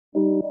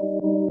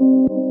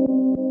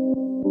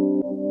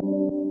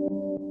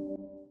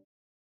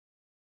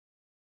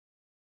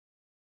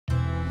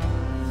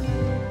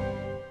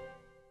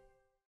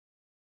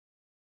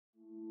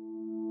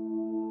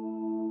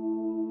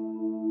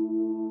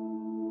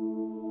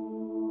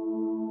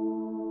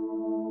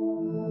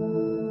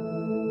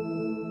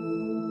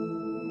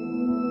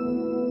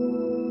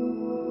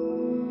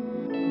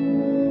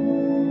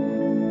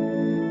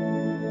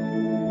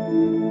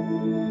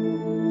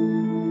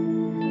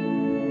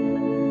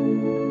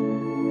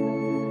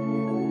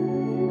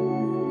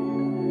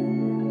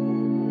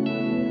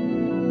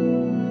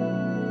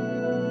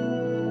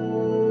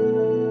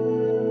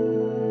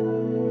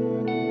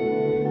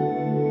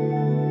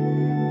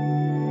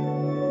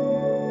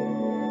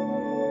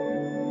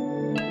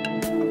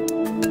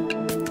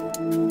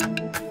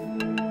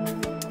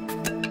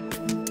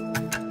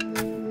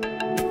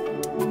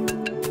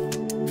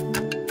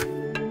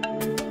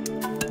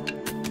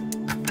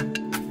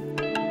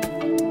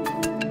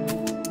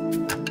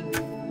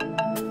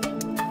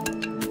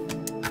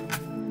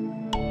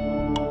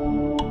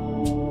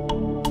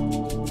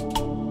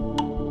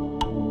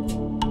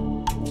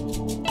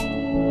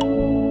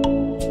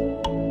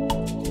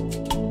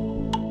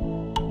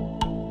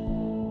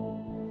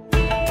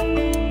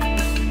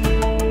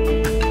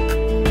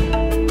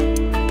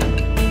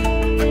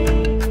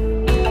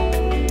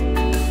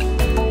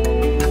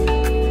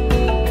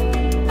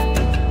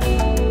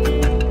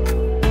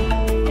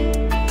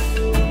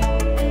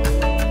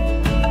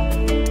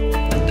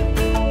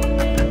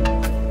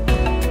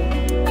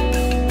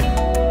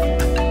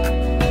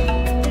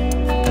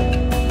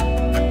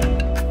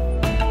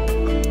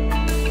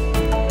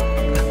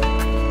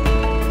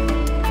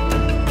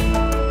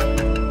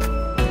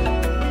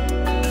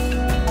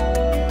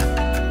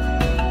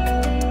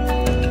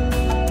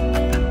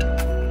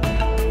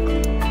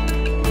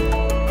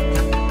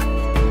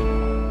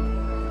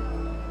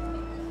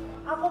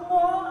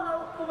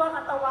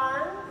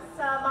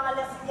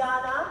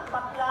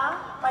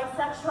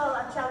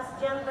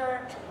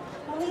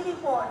pumili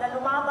po na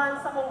lumaban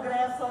sa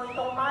Kongreso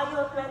itong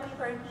Mayo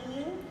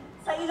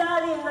 2013 sa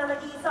ilalim na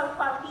nag-iisang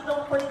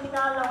partidong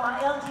politikal ng mga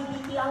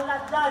LGBT ang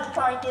Ladlad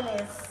Party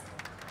List.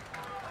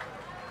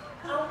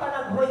 Ang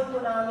panaghoy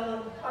po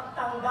namin,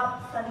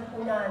 pagtanggap sa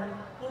lipunan,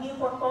 hindi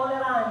po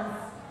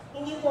tolerance,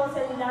 hindi po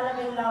sa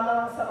nilalagay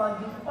lamang sa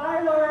mga beauty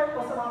parlor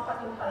o sa mga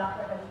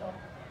patimpalak na ganito.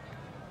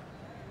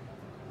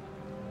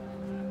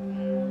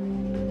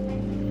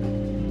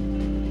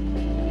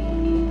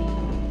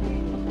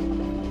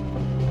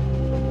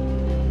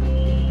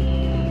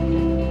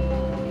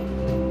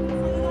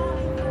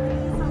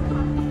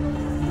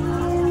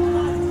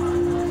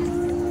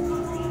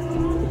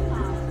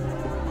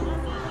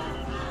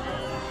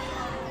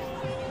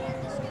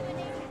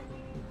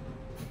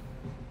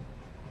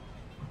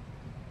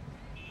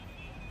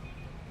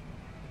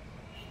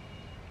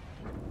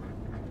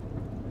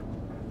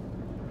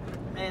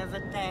 I have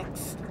a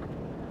text.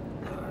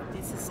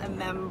 This is a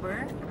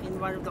member in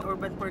one of the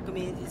urban poor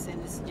communities, and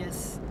it's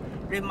just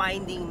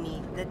reminding me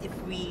that if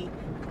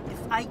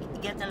I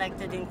get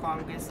elected in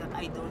Congress, that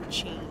I don't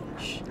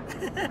change.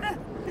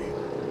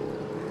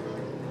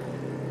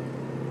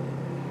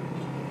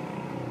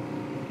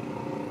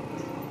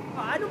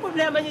 Anong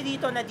problema niyo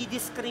dito?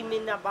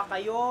 Nadidiscriminate na ba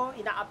kayo?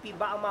 Inaapi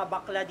ba ang mga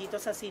bakla dito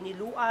sa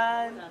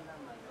siniluan?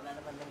 Wala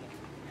naman lang eh.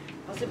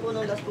 Kasi po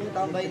nung last pong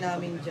tambay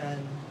namin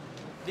dyan,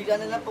 bigla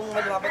na lang pong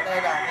malumapit na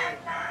lalaki.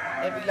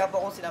 Eh bigla po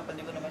akong sinampal,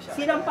 di ko naman siya.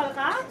 Sinampal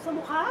ka? Sa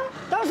mukha?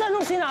 Tapos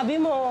anong sinabi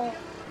mo?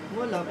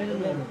 Wala, pero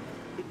meron.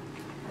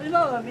 Alam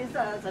mo,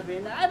 minsan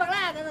sabihin na, ay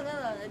bakla,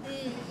 gano'n.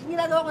 Di,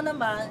 ginagawa ko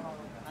naman.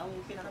 Ang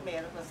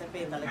pinaka-meron kasi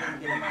talagang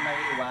hindi naman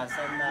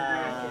maiiwasan na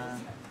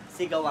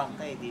sigawan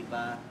ka eh, di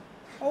ba?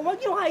 O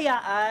wag yung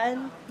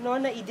hayaan, no,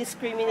 na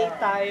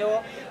i-discriminate tayo.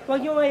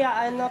 Wag yung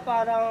hayaan na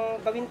parang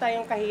gawin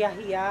tayong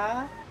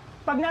kahiya-hiya.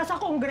 Pag nasa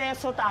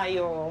kongreso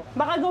tayo,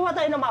 makagawa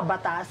tayo ng mga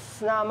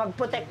batas na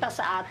magprotekta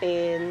sa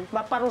atin,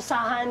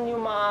 maparusahan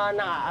yung mga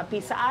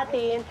naaapi sa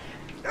atin.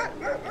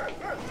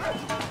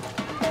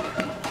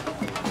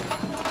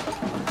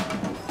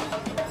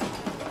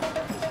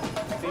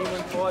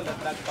 Simon po,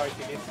 Ladlad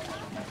Party List.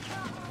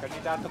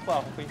 Kandidato po,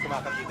 ako po yung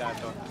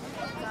kumakandidato.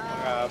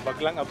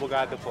 Baglang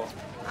abogado po.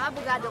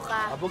 Abogado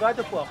ka.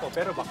 Abogado po ako,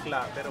 pero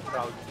bakla, pero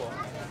proud po.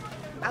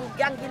 Ang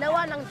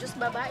ginawa ng Diyos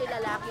babae,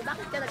 lalaki,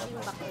 bakit ka naging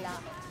bakla?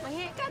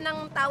 Mahingi ka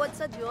ng tawad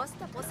sa Diyos,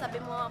 tapos sabi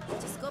mo,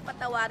 Diyos ko,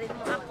 patawarin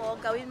mo ako,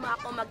 gawin mo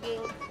ako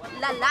maging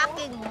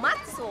lalaking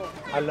matso.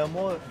 Alam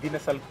mo,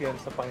 dinasal ko yan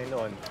sa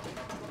Panginoon.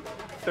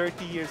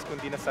 30 years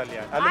kung dinasal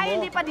yan. Alam mo,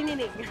 hindi pa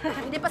dininig.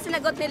 Hindi pa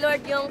sinagot ni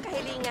Lord yung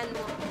kahilingan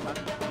mo.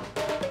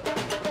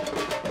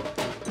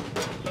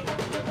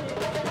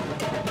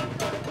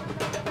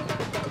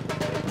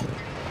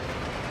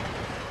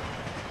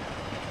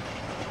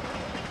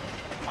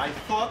 I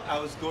thought I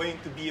was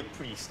going to be a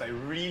priest. I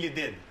really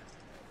did.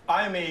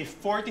 I'm a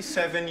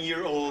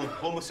 47-year-old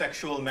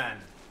homosexual man.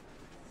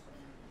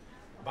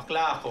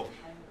 Bakla ako.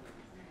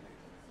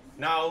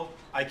 Now,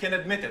 I can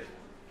admit it.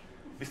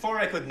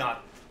 Before I could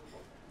not.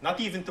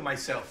 Not even to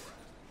myself.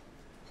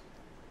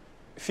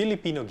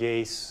 Filipino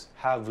gays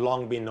have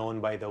long been known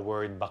by the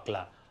word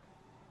bakla.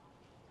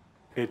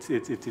 It's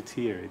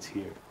here, it's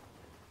here.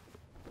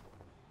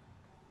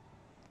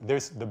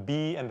 There's the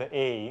B and the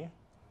A,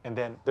 and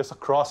then there's a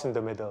cross in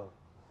the middle.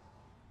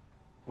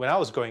 When I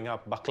was growing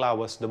up, bakla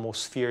was the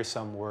most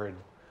fearsome word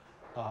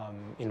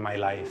in my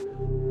life.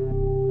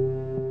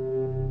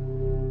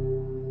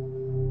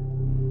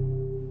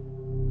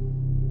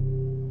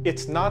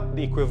 It's not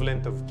the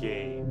equivalent of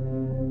gay.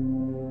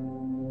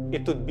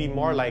 It would be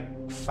more like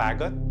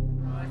faggot.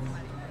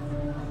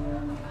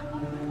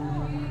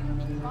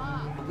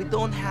 We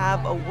don't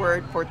have a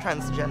word for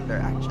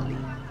transgender, actually.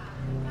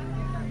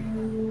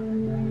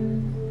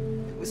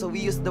 So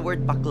we use the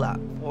word bakla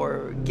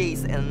for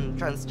gays and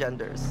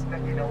transgenders.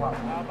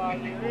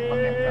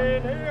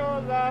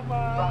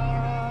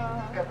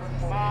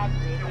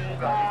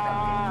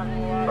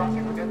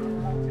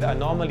 The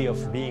anomaly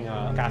of being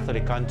a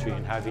Catholic country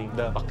and having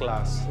the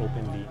baklas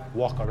openly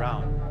walk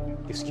around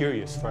is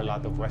curious for a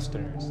lot of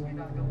Westerners.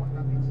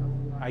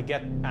 I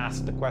get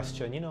asked the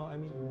question,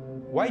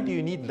 why do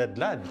you need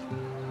ladlad?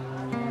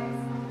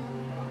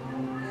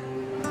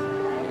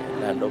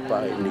 Lalo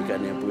pa, hindi ka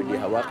niya pwede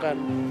hawakan.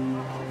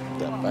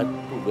 Dapat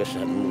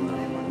hugasan mo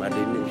ng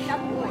malinis.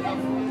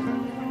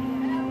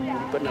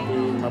 Hindi pa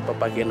namin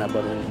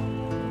mapapakinabangan.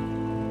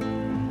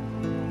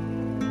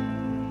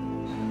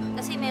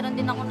 Kasi meron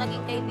din ako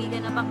naging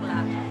kaibigan na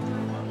bakla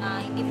na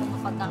hindi mo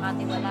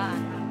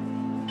mapagkakatiwalaan.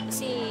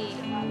 Kasi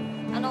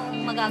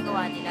anong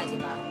magagawa nila,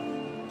 di ba?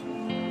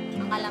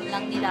 Ang alam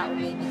lang nila,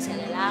 umibig sa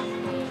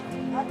lalaki.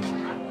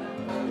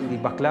 The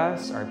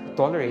baklas are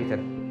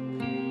tolerated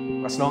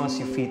as long as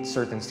you fit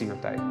certain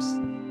stereotypes.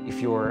 If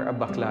you're a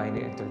bakla in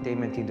the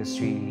entertainment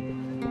industry,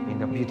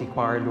 in the beauty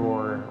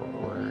parlor,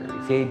 or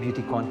gay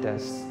beauty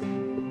contests,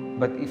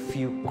 but if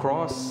you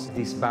cross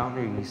these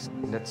boundaries,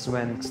 that's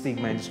when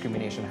stigma and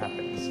discrimination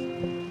happens.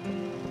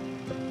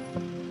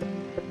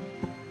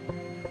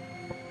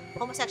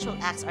 Homosexual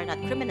acts are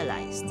not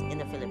criminalized in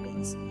the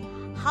Philippines.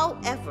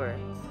 However,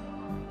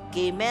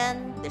 gay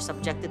men, they're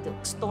subjected to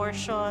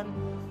extortion.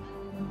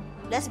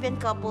 Lesbian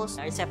couples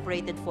are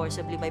separated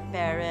forcibly by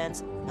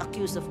parents,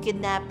 accused of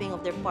kidnapping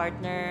of their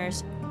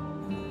partners.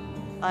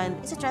 And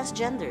it's the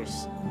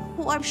transgenders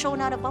who are shown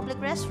out of public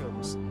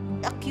restrooms,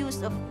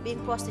 accused of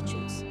being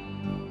prostitutes.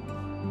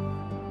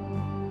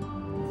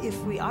 If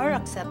we are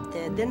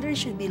accepted, then there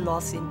should be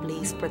laws in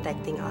place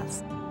protecting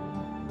us.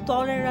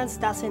 Tolerance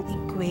doesn't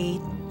equate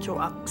to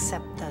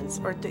acceptance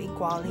or to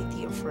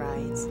equality of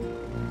rights.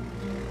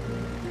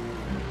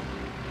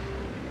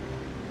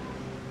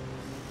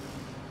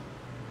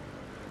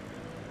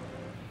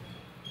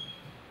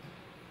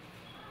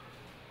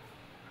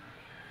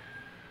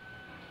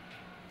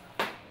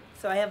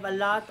 So I have a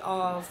lot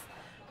of,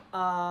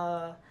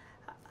 how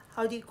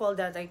do you call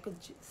that? I could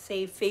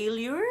say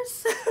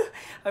failures.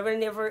 I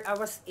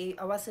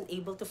wasn't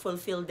able to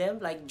fulfill them,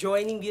 like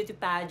joining beauty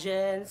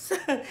pageants.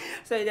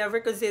 So I never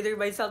considered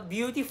myself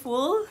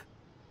beautiful.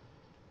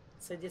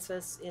 So this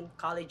was in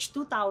college,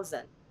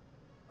 2000.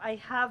 I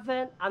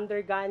haven't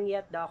undergone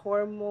yet the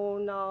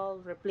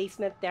hormonal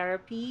replacement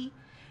therapy,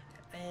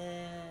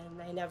 and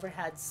I never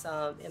had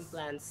some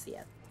implants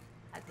yet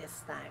at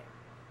this time.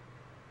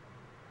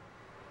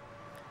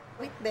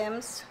 With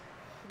Bemz,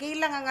 gay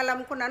lang ang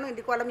alam ko na,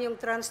 hindi ko alam yung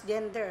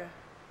transgender.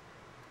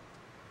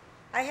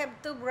 I have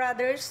 2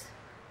 brothers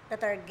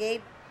that are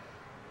gay,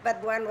 but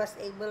one was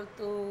able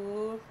to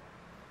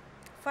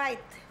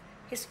fight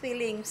his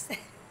feelings.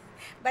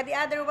 But the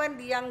other one,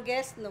 the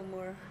youngest, no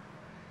more.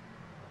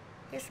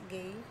 He's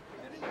gay.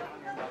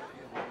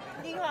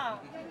 Hindi nga,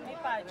 may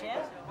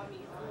pageant.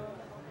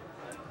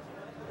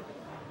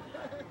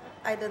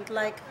 I don't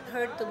like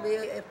her to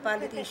be a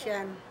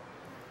politician.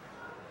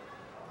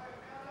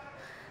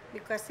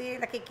 Because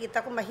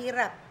nakikita ko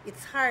mahirap.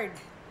 It's hard.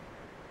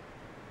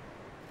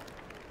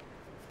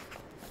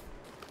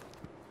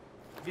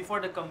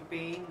 Before the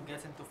campaign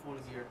gets into full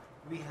gear,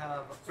 we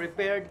have a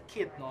prepared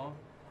kit, no?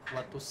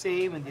 What to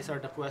say when these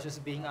are the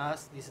questions being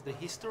asked. This is the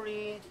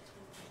history.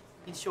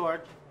 In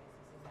short,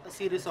 a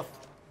series of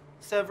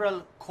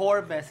several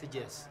core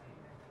messages.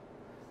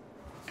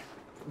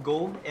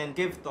 Go and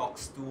give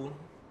talks to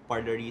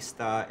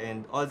Parlorista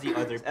and all the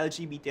other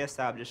LGBT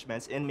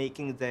establishments in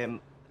making them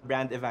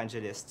brand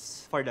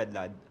evangelists for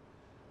Ladlad.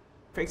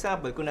 For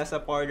example, kung nasa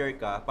parlor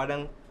ka,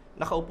 parang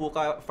nakaupo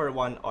ka for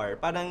 1 hour,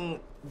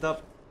 parang the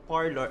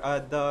parlor,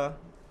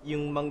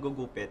 yung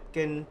manggugupit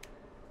can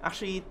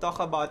actually talk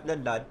about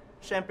Ladlad.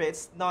 Siyempre,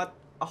 it's not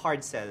a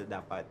hard sell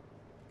dapat.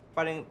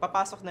 Parang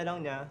papasok na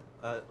lang niya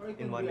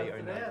in one way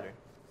or another.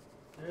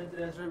 The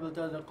hairdresser will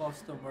tell the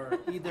customer,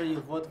 either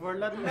you vote for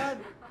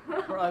Ladlad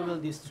or I will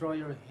destroy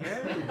your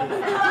hair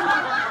today.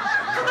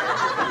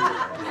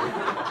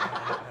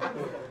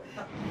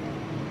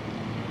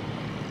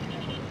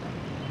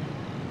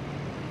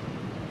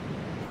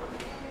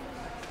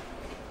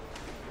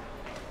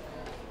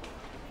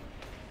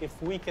 If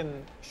we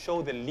can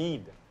show the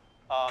lead,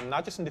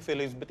 not just in the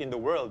Philippines, but in the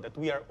world, that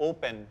we are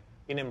open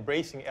in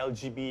embracing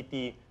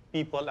LGBT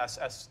people as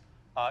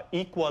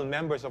equal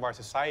members of our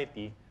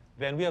society,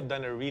 then we have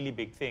done a really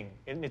big thing.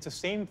 And it's the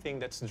same thing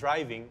that's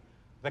driving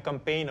the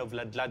campaign of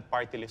Ladlad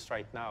Party List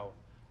right now.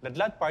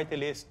 Ladlad Party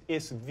List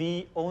is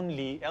the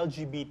only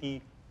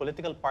LGBT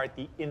political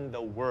party in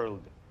the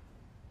world.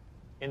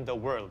 In the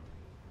world.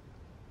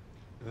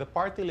 The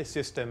party list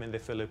system in the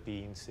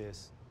Philippines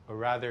is a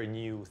rather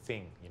new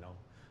thing, you know.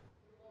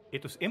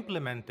 It was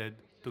implemented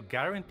to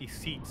guarantee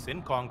seats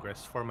in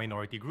Congress for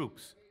minority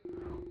groups.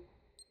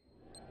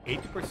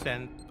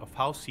 80% of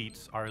House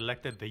seats are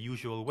elected the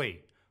usual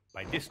way,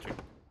 by district.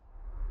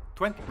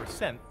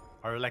 20%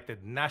 are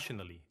elected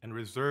nationally and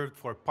reserved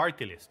for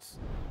party lists.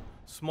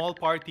 Small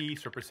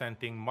parties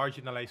representing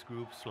marginalized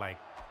groups like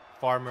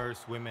farmers,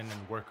 women,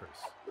 and workers.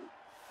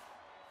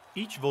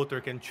 Each voter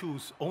can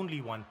choose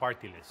only one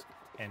party list,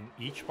 and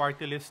each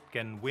party list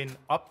can win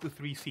up to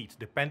 3 seats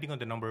depending on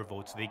the number of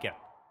votes they get.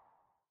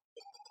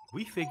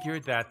 We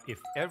figured that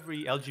if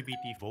every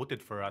LGBT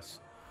voted for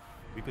us,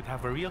 we could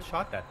have a real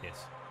shot at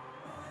this.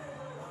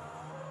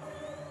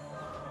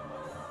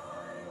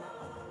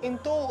 In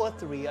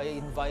 2003, I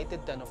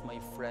invited 10 of my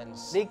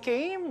friends. They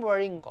came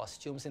wearing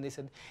costumes and they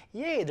said,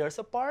 "Yay, there's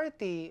a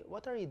party.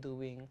 What are you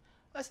doing?"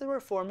 I said,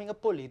 "We're forming a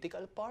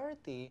political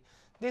party."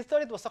 They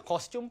thought it was a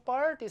costume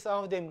party.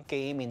 Some of them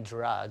came in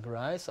drag,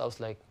 right? So I was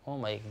like, oh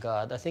my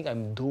God, I think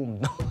I'm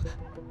doomed.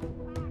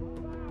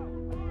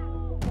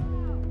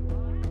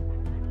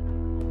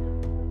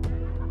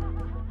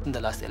 In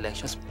the last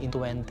elections, in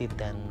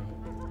 2010,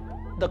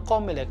 the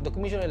COMELEC, the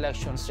Commission on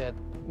Elections, said,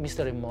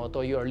 "Mr.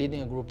 Remoto, you are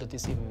leading a group that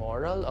is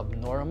immoral,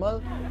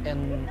 abnormal,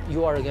 and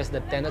you are against the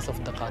tenets of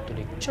the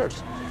Catholic Church."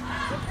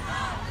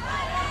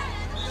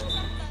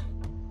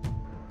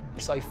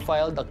 So I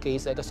filed a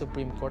case at the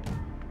Supreme Court,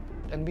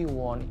 and we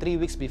won 3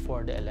 weeks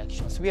before the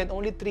elections. We had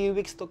only 3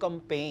 weeks to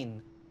campaign.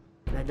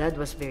 My dad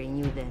was very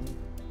new then.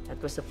 That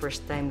was the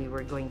first time we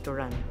were going to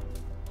run.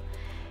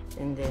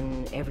 And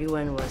then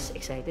everyone was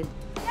excited.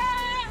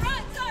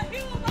 Rights are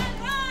human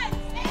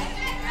rights!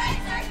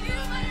 Rights are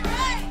human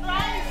rights!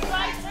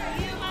 Rights are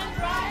human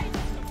rights!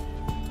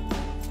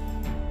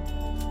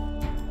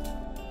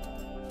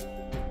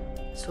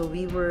 So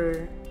we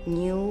were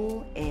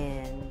new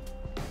and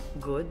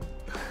good,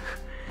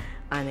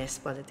 honest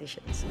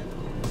politicians.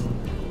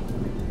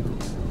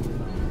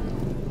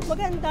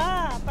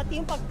 Maganda,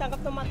 pati yung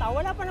pagtanggap ng mata.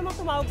 Wala pa namang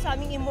tumawag sa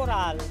aming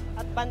immoral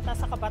at banta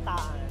sa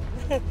kabataan.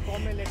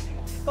 Comelec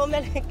na.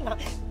 Comelec na.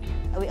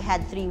 We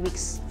had 3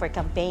 weeks for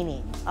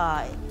campaigning.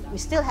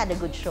 We still had a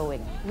good showing.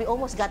 We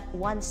almost got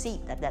 1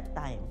 seat at that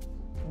time.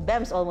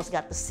 Bemz almost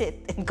got to sit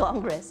in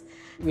Congress.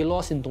 We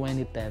lost in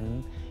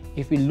 2010.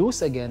 If we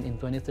lose again in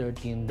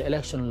 2013, the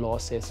election law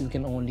says we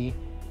can only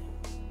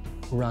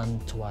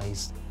run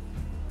twice.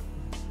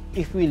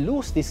 If we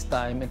lose this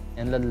time,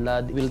 and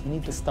Ladlad will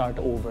need to start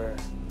over.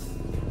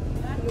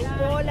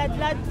 Po,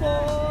 Ladlad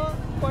po,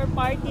 for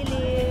party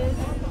list.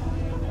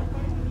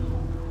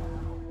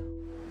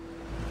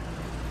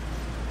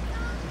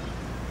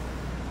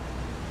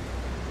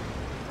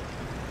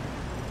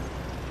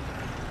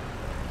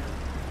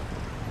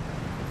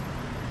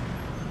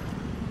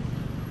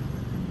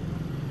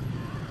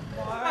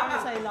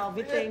 I love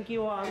it. Thank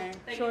you.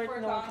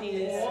 Short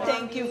notice.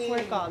 Thank you for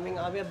coming.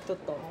 We have to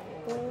talk.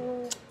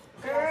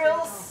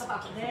 Girls,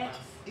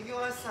 if you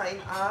want to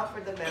sign up for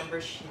the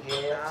membership,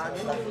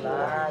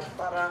 Ladlad,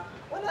 para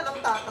wala nang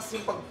tatas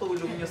yung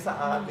pagtulong nyo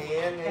sa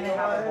amin.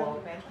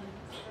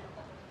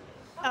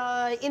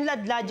 In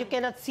Ladlad, you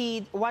cannot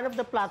see one of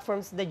the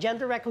platforms, the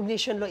gender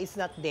recognition law is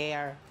not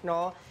there.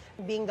 No?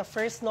 Being the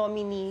first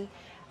nominee,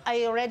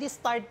 I already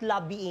start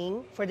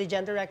lobbying for the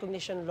gender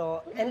recognition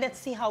law, and let's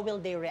see how will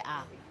they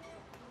react.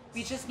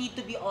 We just need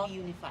to be all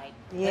unified.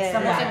 Yes. That's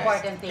the most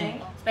important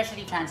thing,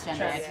 especially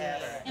transgender.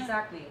 Yes.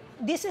 Exactly.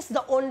 This is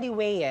the only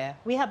way.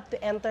 We have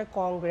to enter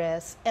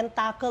Congress and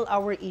tackle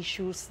our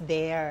issues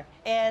there.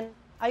 And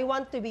I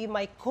want to be,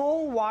 my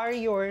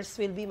co-warriors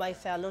will be my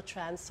fellow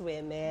trans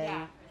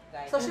women.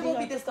 So she will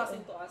be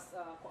discussing to us.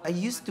 I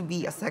used to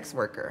be a sex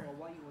worker.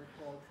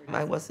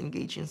 I was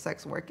engaged in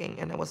sex working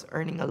and I was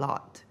earning a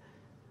lot.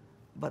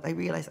 But I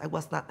realized I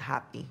was not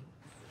happy.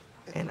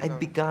 And I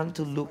began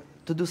to look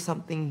to do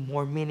something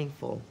more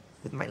meaningful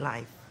with my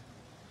life.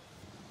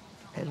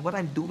 And what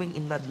I'm doing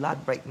in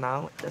Ladlad right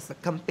now as a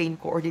campaign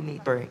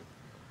coordinator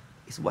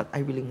is what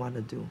I really want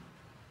to do.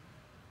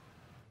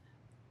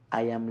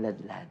 I am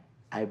Ladlad.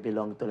 I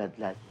belong to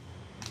Ladlad.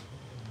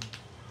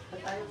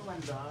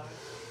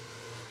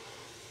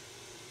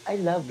 I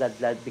love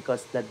Ladlad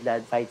because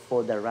Ladlad fight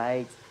for the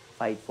rights,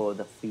 fight for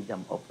the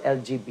freedom of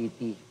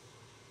LGBT.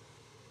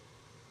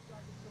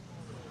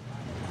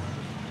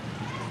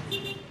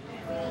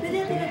 Pwede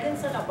na din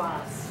sa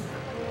labas.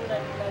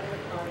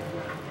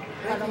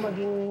 Para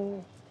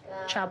maging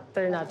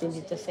chapter natin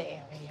dito sa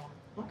area.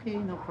 Okay,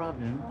 no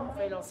problem.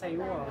 Okay lang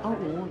sa'yo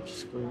Oo,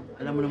 Diyos ko.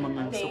 Alam mo naman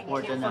ang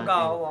supporta natin.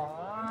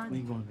 Kagawan.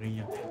 May mga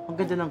ganyan. Ang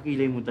ganda ng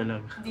kilay mo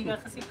talaga. Hindi nga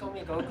kasi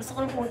kumigaw. Gusto ko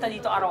lang pumunta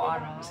dito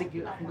araw-araw.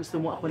 Sige, kung gusto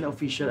mo ako na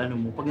official,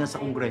 pag nasa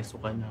kongreso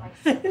ka na.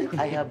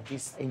 I have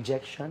this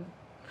injection.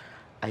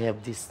 I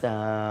have this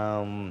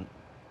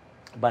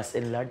bust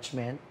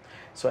enlargement.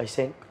 So I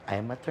think I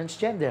am a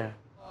transgender.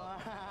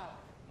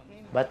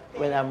 But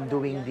when I'm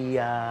doing the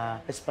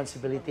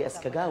responsibility as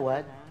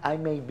kagawad, I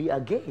may be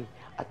a gay,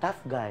 a tough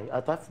guy,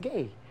 a tough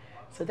gay.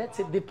 So that's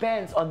it.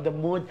 Depends on the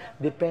mood,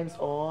 depends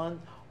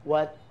on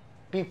what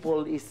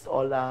people is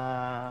all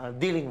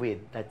dealing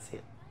with. That's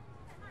it.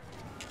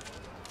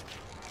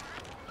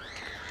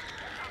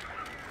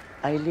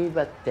 I live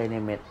at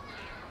Tenement.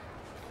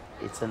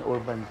 It's an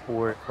urban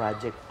poor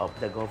project of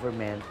the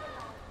government.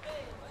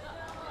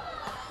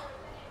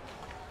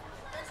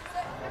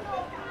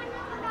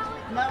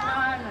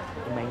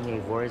 My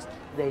neighbors,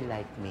 they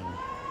like me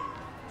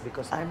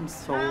because I'm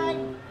so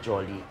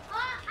jolly.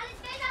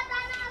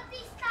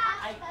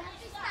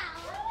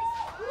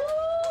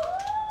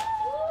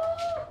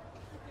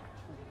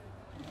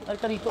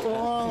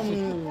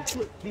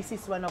 This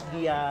is one of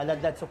the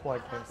Ladlad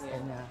supporters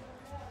and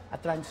a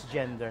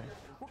transgender.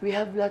 We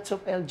have lots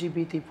of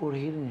LGBT for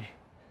here.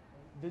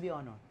 Do the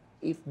honor.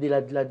 If the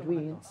Ladlad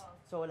wins,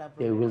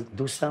 they will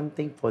do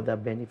something for the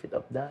benefit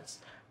of us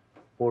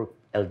for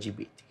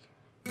LGBT.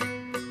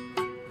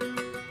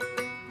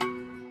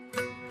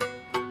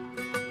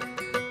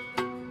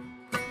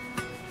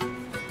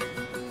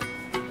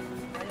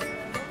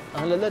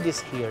 Ang Ladlad is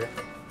here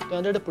to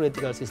enter the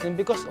political system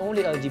because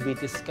only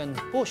LGBTs can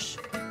push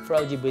for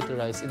LGBT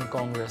rights in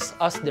Congress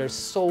as their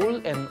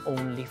sole and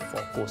only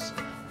focus.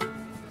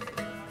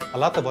 A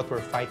lot of what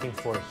we're fighting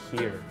for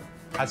here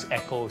has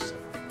echoes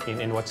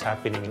in what's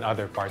happening in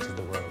other parts of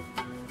the world.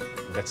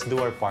 Let's do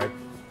our part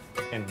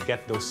and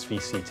get those 3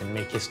 seats and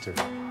make history.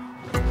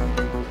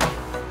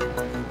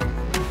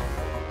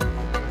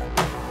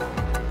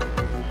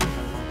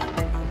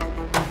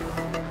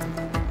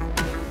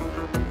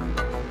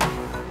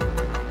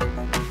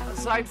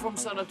 Aside from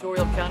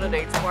senatorial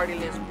candidates, party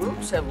list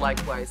groups have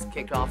likewise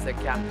kicked off their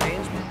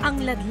campaigns.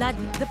 Ang Ladlad,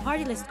 the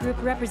party list group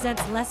represents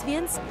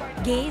lesbians,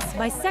 gays,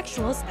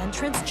 bisexuals, and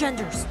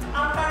transgenders.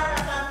 Ang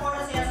karanasan ko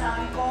na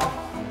sinasabi ko,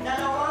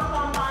 dalawang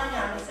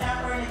kampanya ni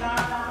Senator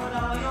Ligarda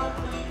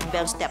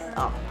Bemz stepped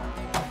up.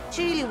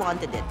 She really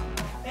wanted it.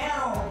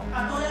 Pero,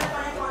 katulad pa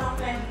rin po noong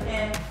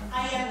 2010,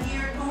 I am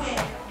here to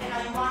win and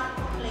I want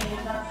to claim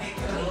that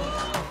victory.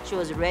 She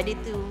was ready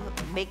to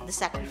make the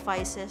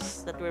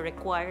sacrifices that were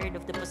required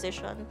of the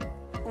position.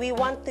 We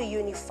want to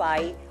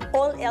unify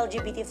all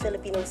LGBT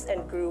Filipinos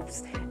and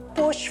groups,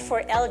 push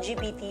for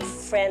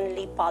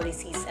LGBT-friendly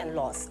policies and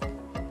laws.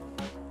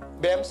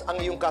 Bemz, ang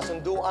iyong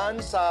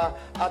kasunduan sa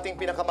ating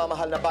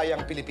pinakamamahal na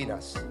bayang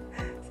Pilipinas.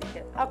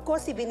 Ako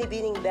si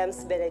Binibining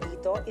Bemz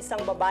Benedito,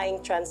 isang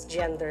babaeng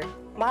transgender.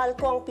 Mahal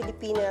ko ang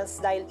Pilipinas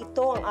dahil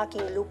ito ang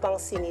aking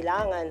lupang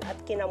sinilangan at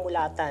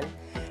kinamulatan.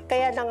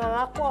 Kaya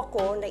nangangako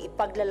ako na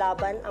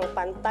ipaglalaban ang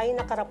pantay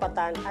na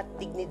karapatan at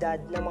dignidad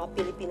ng mga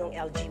Pilipinong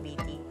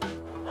LGBT.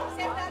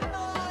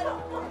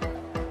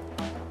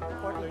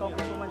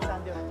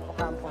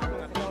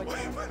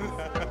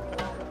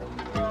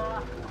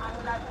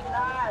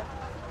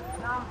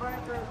 Number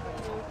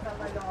 28 sa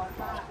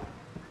Balota.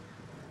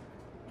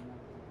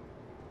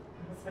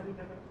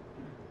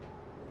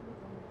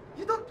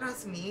 You don't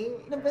trust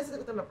me? Ilang beses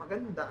na ito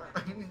napaganda.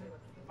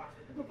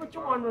 Dapat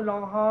yung ano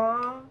lang,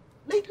 ha?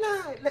 Like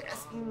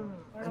as in...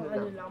 Ano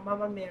lang,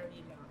 Mama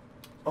Mary lang.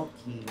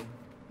 Okay.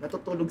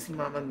 Natutulog si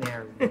Mama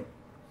Mary.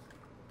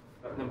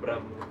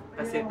 Bravo.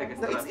 Kasi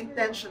No, it's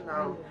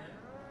intentional.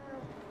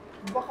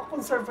 Baka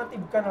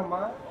conservative ka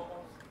naman.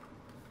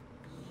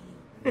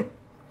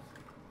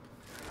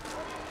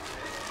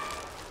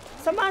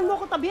 Samahan mo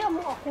ako, tabihan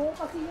mo ako,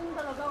 kasi yun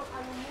talagang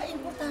ano. Ay,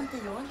 importante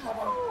yun.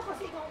 Oo,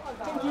 kasi ikaw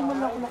agad. Hindi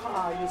man ako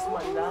nakaayos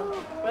man lang.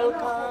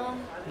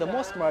 Welcome! The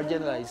most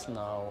marginalized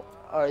now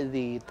are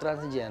the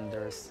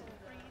transgenders.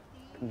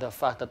 The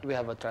fact that we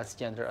have a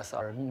transgender as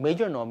our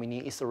major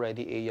nominee is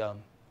already a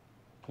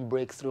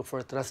breakthrough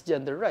for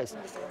transgender rights.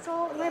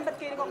 So, ngayon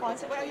ba't kayo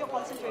nag-concentrate? Where are you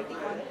concentrating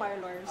on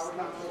parlors?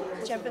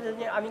 Siyempre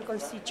din yung aming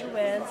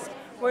constituents.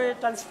 We're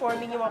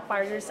transforming yung mga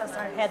parlors as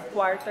our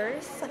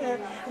headquarters.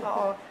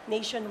 Oo,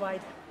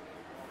 nationwide.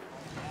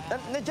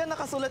 Nandiyan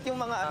nakasulat yung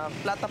mga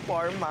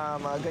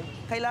plataforma, mga ganyan.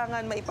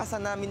 Kailangan maipasa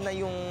namin na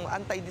yung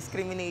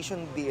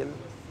anti-discrimination bill.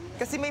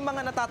 Kasi may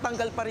mga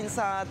natatanggal pa rin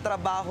sa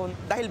trabaho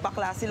dahil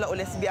bakla sila o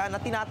lesbiana,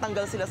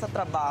 tinatanggal sila sa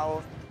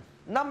trabaho.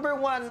 Number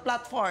 1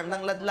 platform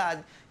ng Ladlad,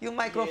 yung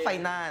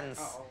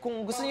microfinance.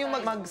 Kung gusto niyo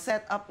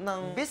mag-set up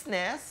ng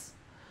business,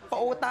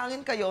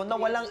 pautangin kayo na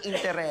walang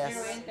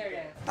interest.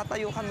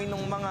 Tatayo kami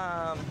nung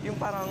mga, yung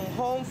parang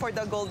home for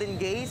the golden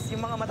gays,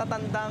 yung mga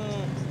matatandang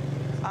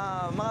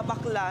mga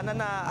bakla na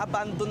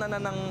na-abandona na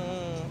ng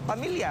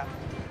pamilya.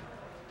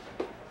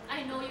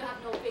 I know you have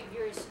no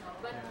figures, no?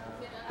 But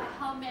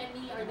how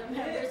many are the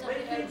members of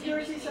the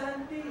LGBT?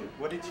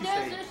 What did she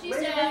That's say? what she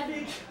said.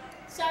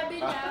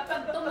 Sabi niya,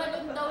 pag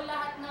tumalon daw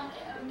lahat ng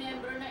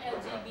member ng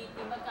LGBT,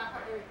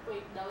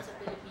 magkaka-earthquake daw sa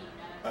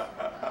Pilipinas.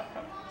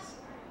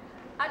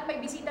 At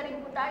may bisita rin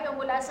po tayo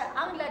mula sa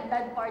Ang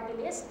Ladlad Party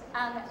List.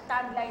 Ang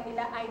tagline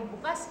nila ay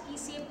bukas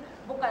isip,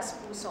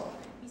 bukas puso.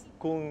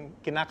 Kung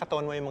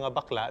kinakatawan mo yung mga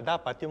bakla,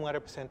 dapat yung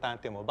mga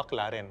representante mo,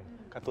 bakla rin.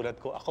 Katulad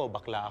ko, ako,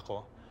 bakla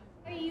ako.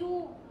 Are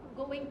you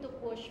going to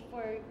push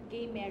for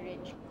gay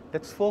marriage?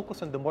 Let's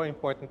focus on the more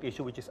important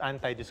issue, which is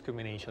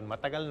anti-discrimination.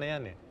 Matagal na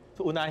yan eh.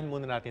 So unahin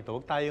muna natin ito.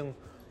 Huwag tayong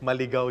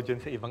maligaw dyan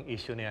sa ibang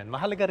issue na yan.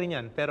 Mahalaga rin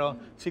yan, pero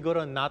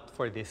siguro not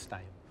for this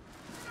time.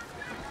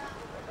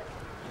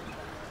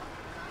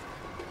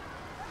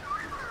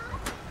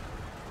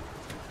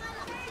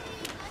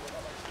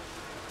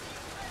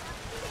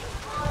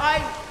 Ay,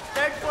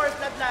 third course,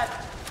 Ladlad.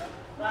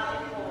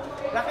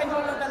 Rock and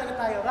roll lang talaga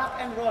tayo. Rock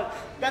and roll.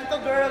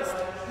 Ganto girls,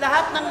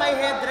 lahat ng may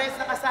headdress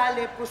na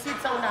kasali, proceed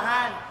sa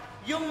unahan.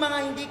 Yung mga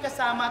hindi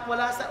kasama at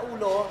wala sa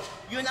ulo,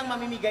 yun ang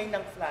mamimigay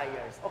ng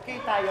flyers. Okay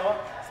tayo?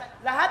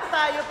 Lahat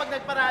tayo pag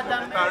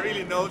nagparadang... Nana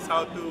really knows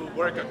how to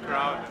work a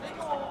crowd.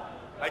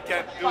 I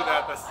can't do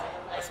that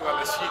as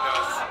well as she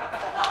does.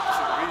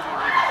 She's really,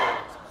 really good.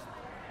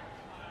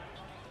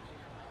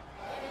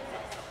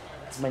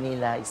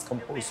 Manila is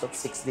composed of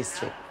 6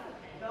 districts.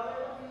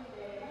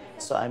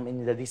 So I'm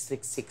in the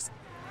District 6.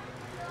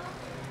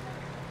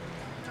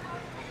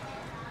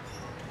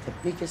 The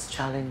biggest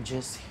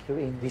challenges here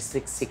in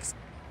District 6,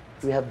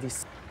 we have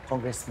this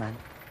Congressman,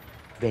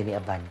 Benny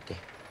Abante.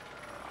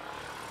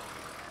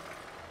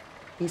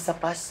 He's a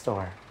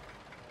pastor.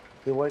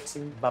 He works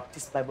in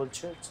Baptist Bible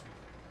Church.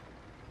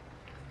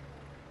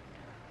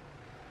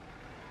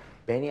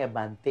 Benny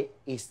Abante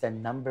is the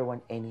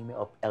 #1 enemy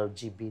of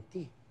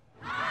LGBT.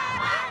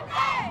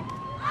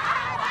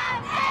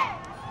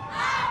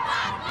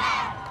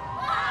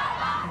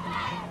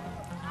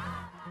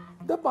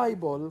 The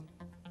Bible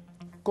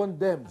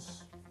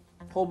condemns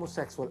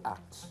homosexual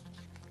acts,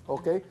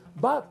 okay?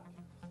 But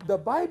the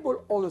Bible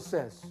also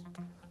says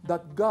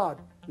that God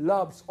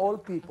loves all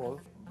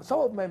people. Some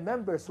of my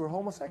members were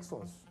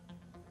homosexuals,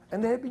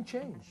 and they have been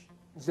changed.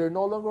 They're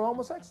no longer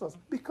homosexuals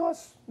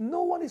because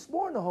no one is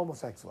born a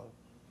homosexual.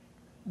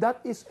 That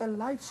is a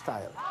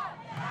lifestyle.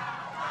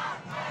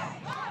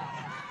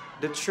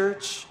 The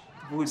church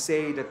would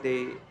say that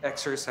they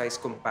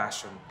exercise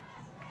compassion.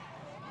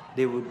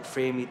 They would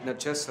frame it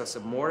not just as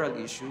a moral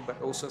issue, but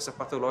also as a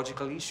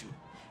pathological issue.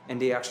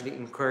 and they actually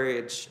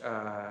encourage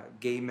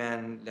gay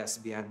men,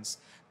 lesbians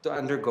to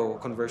undergo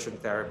conversion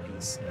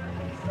therapies.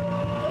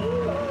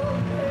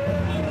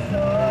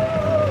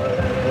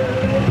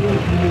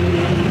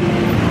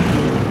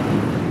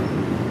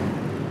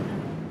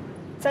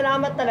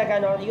 Salamat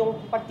talaga, no?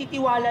 Yung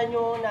pagtitiwala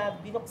nyo na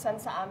binuksan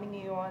sa amin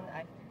ngayon.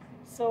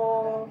 So,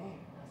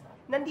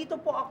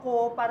 nandito po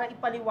ako para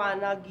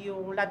ipaliwanag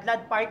yung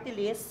Ladlad Party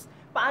List.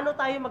 Paano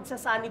tayo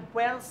magsasanib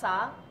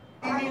puwersa?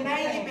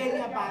 Ininay ni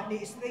Bella Bati,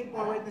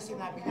 straightforward na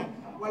sinabi niya,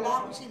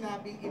 wala akong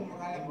sinabing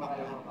immoral ang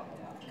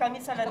bakla.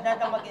 Kami sa Ladlad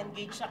ang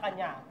mag-engage sa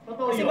kanya.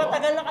 Kasi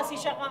matagal na kasi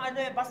siya kang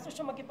basta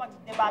siya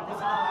makipag-debate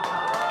sa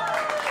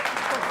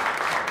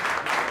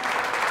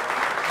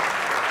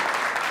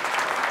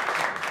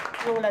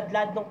yung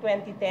Ladlad noong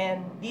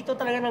 2010, dito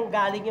talaga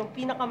nanggaling yung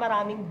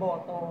pinakamaraming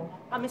boto.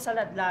 Kami sa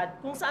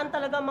Ladlad, kung saan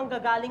talaga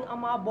manggagaling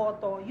ang mga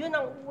boto, yun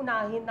ang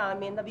uunahin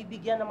namin na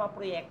bibigyan ng mga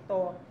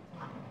proyekto.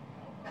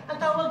 Ang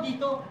tawag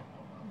dito,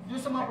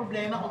 doon sa mga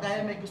problema, kung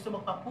gaya may gusto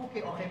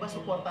magpapuki, okay ba,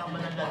 suportahan mo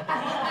ng Ladlad?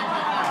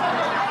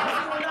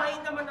 Kasi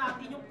unahin naman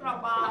natin yung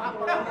trabaho.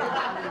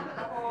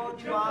 O,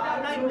 di ba?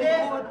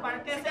 Livelihood,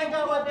 para kasi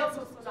gawad ang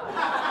susunod.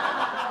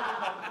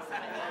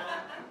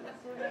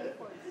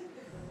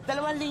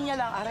 Dalawang linya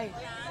lang, aray.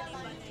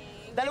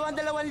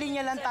 Dalawang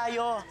linya lang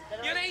tayo.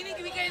 Yun ay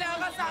hindi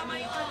kailangan kasama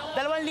yung ano.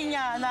 Dalawang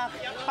linya na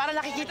para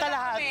nakikita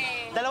lahat.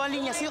 Dalawang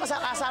linya. Sino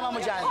kasama mo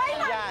dyan?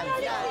 Yan.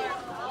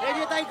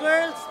 Ready tayo,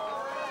 girls?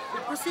 We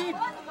proceed.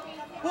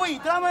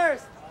 Huy,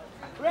 drummers!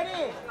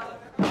 Ready?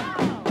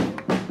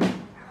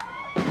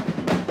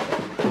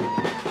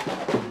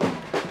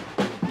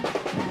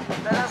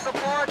 Dala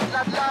support,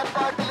 Ladlad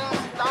Party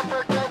List,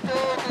 number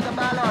 28 in the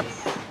ballots.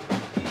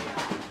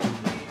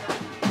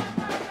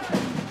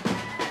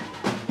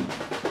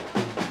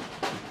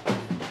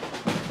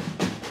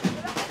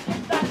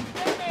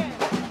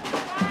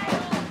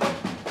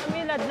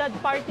 Ladlad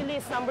Party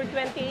List, number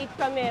 28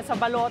 kami sa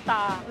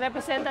balota.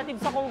 Representative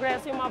sa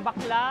Kongreso yung mga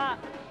bakla.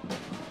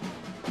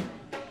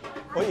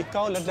 Oy,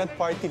 ikaw, Ladlad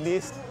Party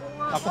List.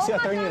 Ako si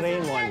Attorney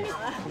Raymond.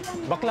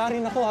 Bakla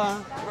rin ako,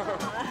 ha?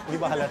 Hindi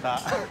ba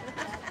halata?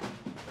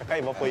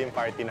 Kakaiba po yung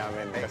party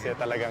namin kasi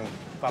talagang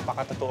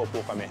papakatotoo po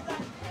kami.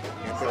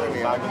 So,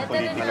 bagong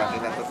politika.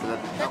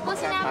 Tapos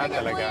sinama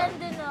niyo po yan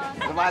dun,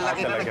 oh.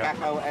 Lumalaki na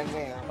nagkakawaan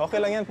niya. Okay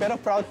lang yan, pero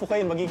proud po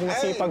kayo. Magiging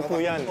masipag po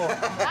yan.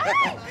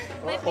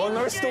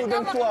 Honor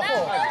student po ako.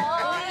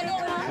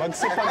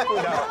 Magsipag po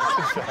daw.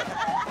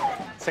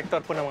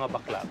 Sektor po ng mga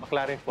bakla.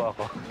 Bakla rin po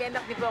ako. May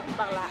anak di po ako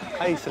bakla.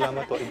 Ay,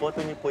 salamat po.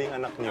 Iboto niyo po yung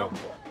anak niyo.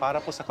 Para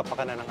po sa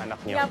kapakanan ng anak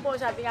niyo. Kaya po,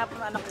 sabi nga po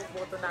ng anak ko,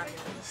 boto namin.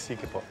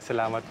 Sige po.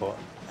 Salamat po.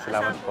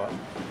 Salamat po.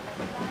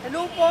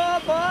 Hello po,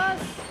 boss!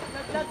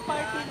 Ladlad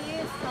Party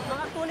List. Ang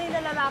mga tunay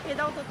na lalaki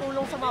daw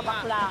tutulong sa mga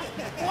bakla.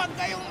 Huwag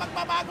kayong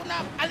magbabago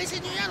na.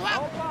 Alisin niyo yan,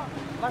 wag!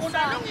 Kung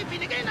anong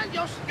ibinigay ng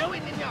Diyos,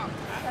 gawin ninyo.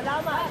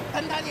 Salamat.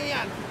 Tandaan niyo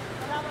yan.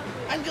 Salamat.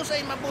 Ang Diyos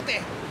ay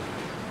mabuti.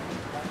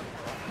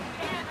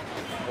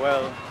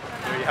 Well,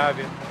 there you have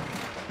it.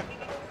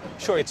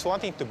 Sure, it's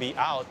one thing to be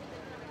out.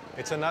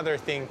 It's another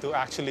thing to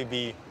actually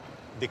be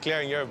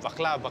declaring your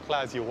bakla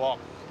as you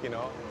walk, you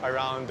know,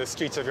 around the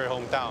streets of your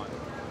hometown.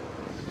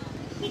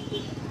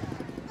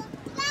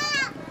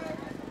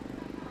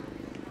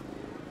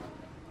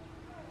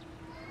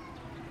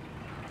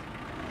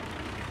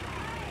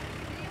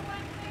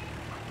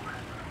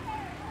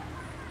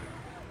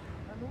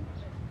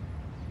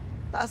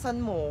 Taasan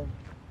mo.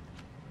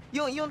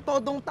 Yung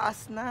todong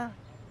taas na.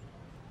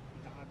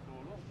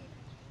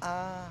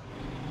 Ah.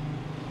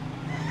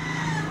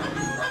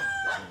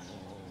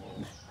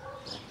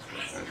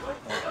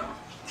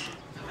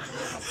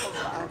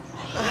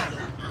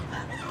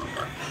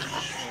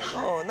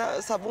 Oh,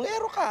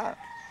 sabungero ka.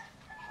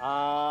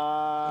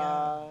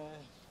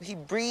 He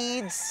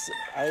breeds.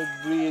 I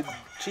breed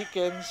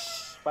chickens,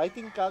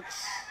 fighting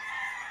cocks.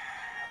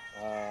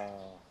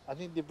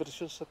 Ano yung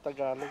diversion sa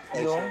Tagalog?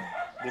 Yung?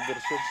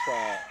 Diversion sa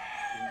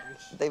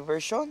English.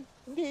 Diversion?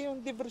 Hindi,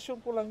 yung diversion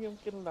ko lang yung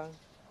kinlang.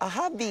 A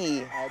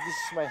hobby. This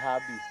is my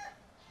hobby.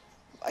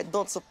 I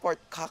don't support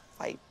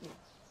cockfighting.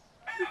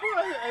 Before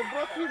I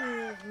brought him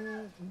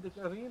in the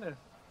arena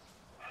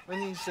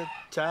when he's a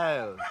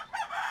child.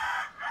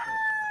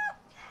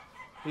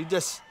 He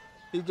just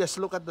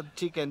look at the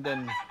chicken,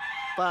 then,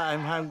 Pa,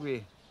 I'm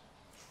hungry.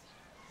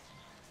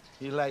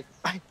 He like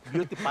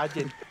beauty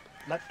pageant,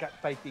 not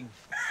cockfighting.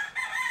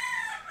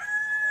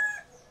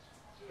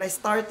 I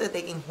started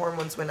taking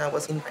hormones when I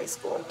was in high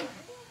school.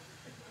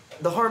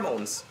 The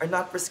hormones are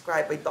not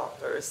prescribed by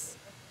doctors.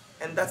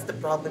 And that's the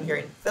problem here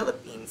in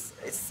Philippines.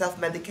 It's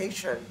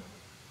self-medication.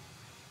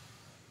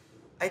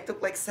 I took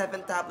like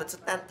 7 tablets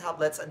or 10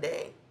 tablets a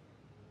day.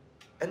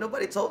 And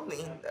nobody told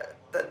me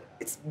that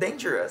it's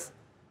dangerous.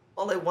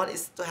 All I want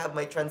is to have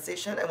my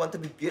transition. I want to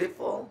be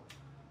beautiful.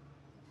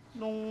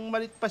 Nung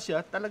malit pa siya,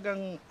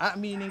 talagang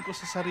aaminin ko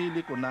sa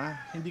sarili ko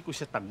na hindi ko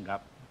siya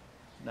tanggap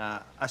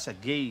na as a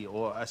gay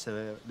or as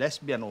a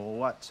lesbian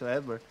or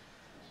whatsoever.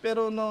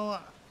 Pero no,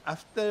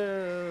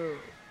 after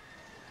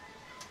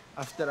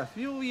a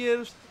few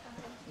years,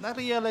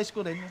 na-realize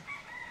ko rin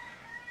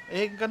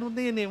Ganun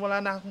din eh.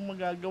 Wala na akong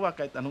magagawa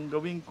kahit anong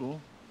gawin ko.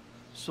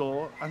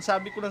 So, ang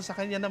sabi ko lang sa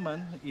kanya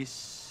naman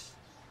is,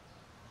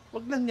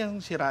 wag lang niyang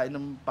sirain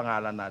ng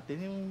pangalan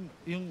natin.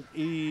 Yung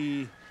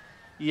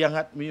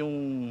iangat mo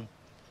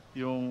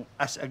yung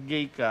as a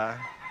gay ka.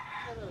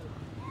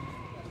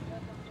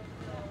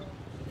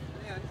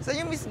 So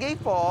yung Miss Gay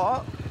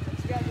po,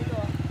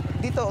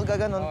 dito,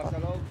 gaganon po.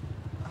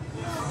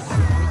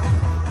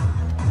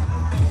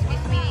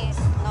 Excuse me,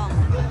 no.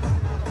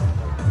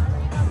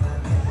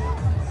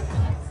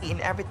 In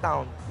every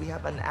town, we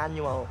have an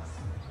annual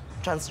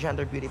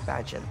transgender beauty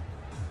pageant.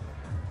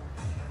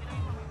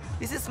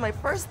 This is my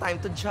first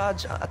time to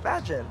judge a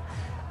pageant,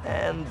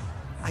 and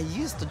I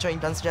used to join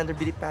transgender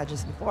beauty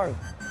pageants before.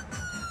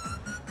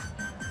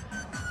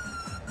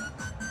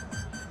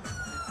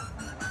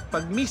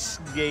 Pag Miss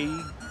Gay,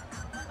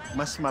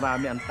 mas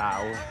marami ang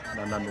tao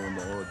na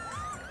nanonood.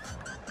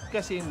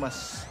 Kasi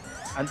mas,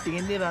 ang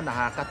tingin nila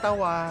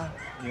nakakatawa,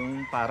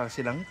 yung parang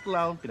silang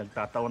clown,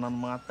 pinagtatawa ng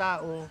mga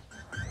tao.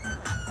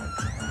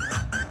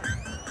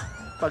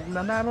 Pag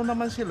nanalo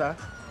naman sila,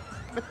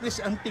 at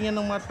least ang tingin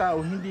ng mga tao,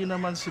 hindi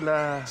naman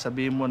sila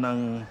sabihin mo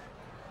ng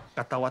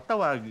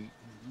katawa-tawa,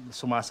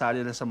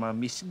 sumasali na sa mga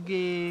Miss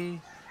Gay,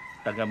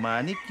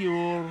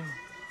 taga-manicure,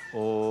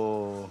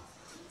 o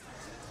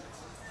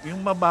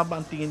yung mababa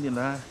ang tingin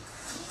nila.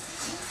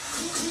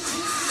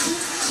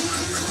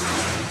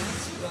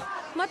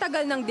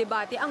 Matagal ng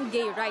debate ang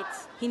gay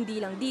rights, hindi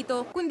lang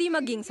dito kundi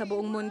maging sa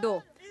buong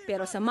mundo.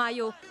 Pero sa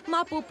Mayo,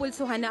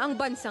 mapupulsuhan na ang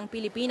bansang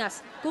Pilipinas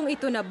kung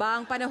ito na ba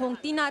ang panahong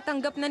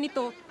tinatanggap na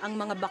nito ang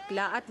mga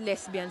bakla at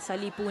lesbian sa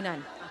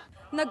lipunan.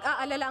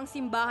 Nag-aalala ang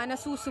simbahan na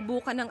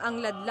susubukan ng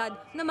angladlad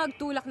na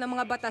magtulak ng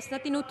mga batas na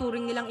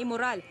tinuturing nilang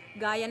immoral,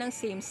 gaya ng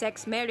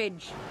same-sex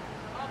marriage.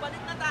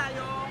 Balik na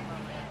tayo!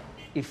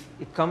 If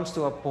it comes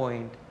to a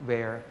point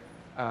where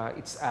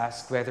it's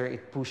asked whether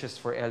it pushes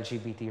for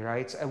LGBT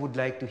rights, I would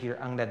like to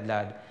hear ang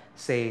ladlad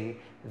say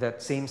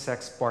that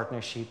same-sex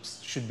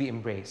partnerships should be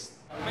embraced.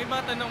 May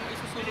matanong,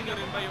 isusulong niyo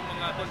rin ba yung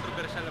mga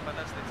controversial na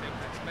batas ng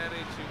same-sex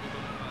marriage?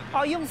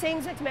 Yung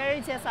same-sex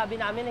marriage,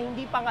 sabi namin na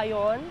hindi pa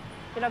ngayon,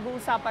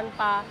 pinag-uusapan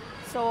pa.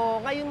 So,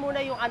 ngayon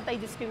muna yung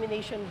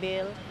anti-discrimination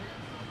bill.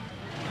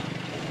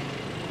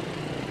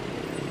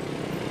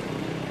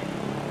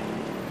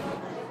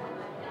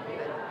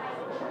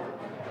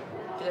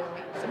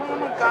 Sa mga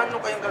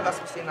magkano kayong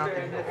gagastusin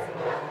natin?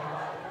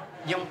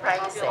 Yung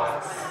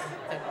prices,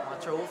 mga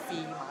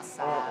trophy,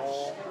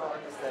 massage.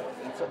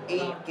 So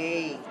 8K.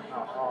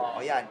 O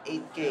yan,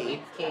 8K.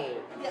 8K.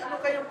 Hindi, ano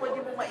kayong pwede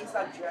mo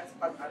ma-suggest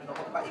pag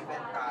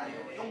pa-event tayo?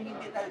 Yung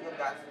hindi tayo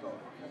gasto.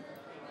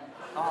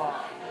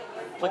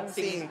 Kung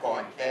singing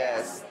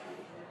contest.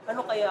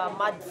 Ano kaya?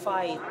 Mud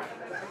fight.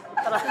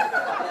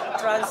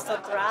 Trans to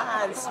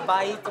trans.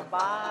 Bi to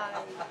bi.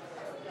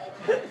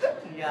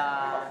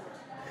 Yeah.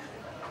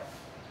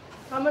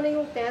 Tama na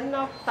yung 10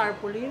 na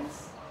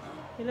tarpaulins.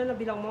 Ilan na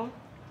bilang mo?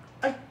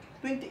 Ay,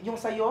 20. Yung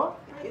sa'yo?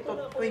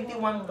 Ito,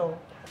 21 to.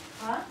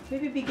 Ha? May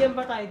bibigyan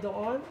ba tayo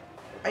doon?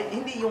 Ay,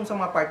 hindi yung sa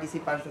mga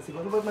participants na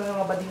siguro.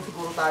 Mga bading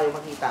siguro tayo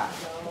makita.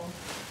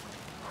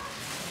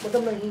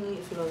 Madam,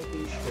 nahingi sila ng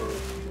t-shirt.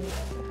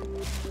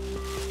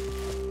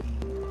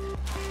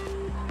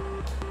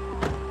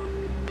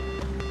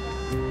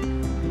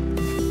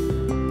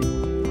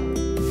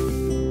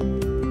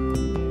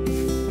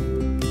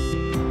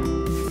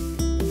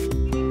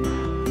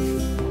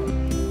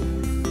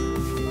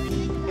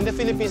 In the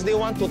Philippines, they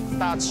want to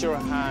touch your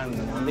hand.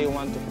 They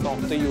want to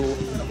talk to you.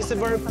 It's a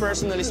very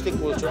personalistic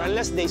culture.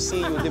 Unless they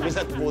see you, they will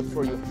not vote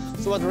for you.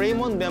 So what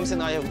Raymond, Bemz,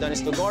 and I have done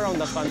is to go around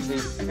the country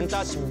and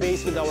touch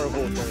base with our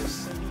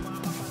voters.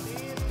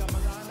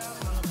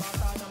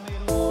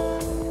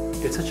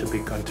 It's such a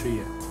big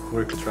country.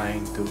 We're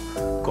trying to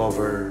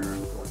cover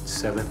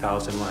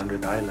 7,100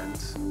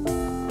 islands.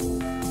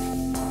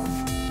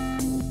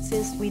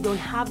 Since we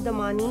don't have the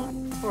money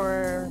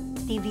for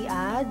TV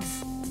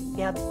ads,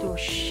 you have to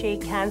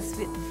shake hands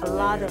with a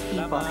lot of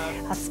people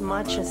as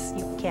much as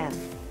you can.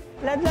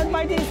 Ladlad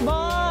parties,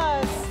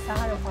 boss!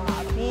 Saan ang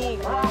pang-api?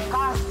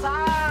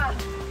 Wakasan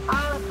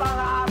ang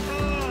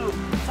pang-api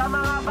sa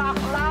mga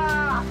bakla,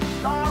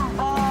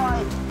 tomboy,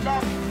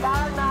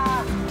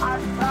 lesbiana,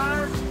 at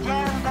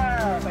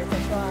transgender.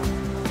 Bisexual.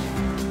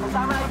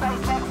 Kasama yung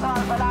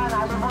bisexual, wala,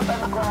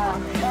 nalimutan ko.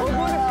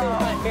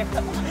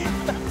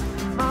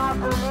 Mga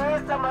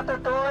pulis na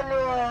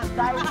matutulis,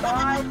 dahil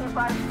doon, si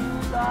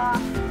Partido,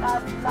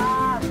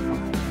 Ladlad.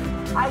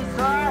 Ay,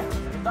 sir,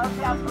 don't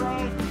be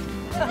afraid.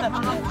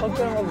 Huwag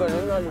ka naman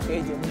gano'n, lalo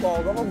kayo dyan. Bawa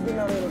ka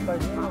binaril pa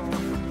dyan.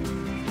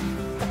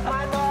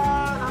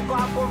 Manon, ang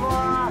gwapo mo.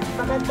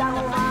 Magandang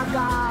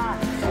umaga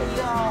sa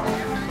iyo.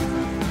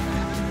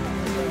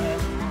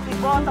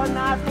 Iboto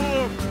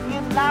natin.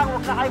 Yun lang,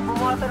 huwag ka kayo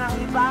bumoto ng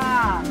iba.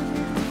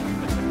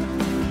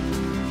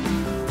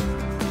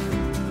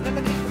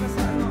 Nalagay ko na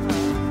sa ano ha?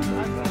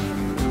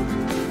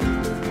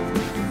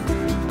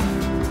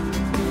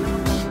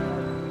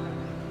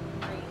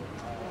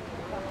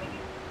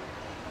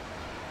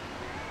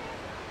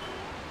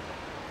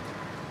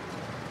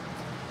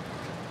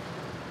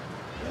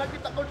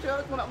 Nakita ko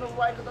siya, kung ano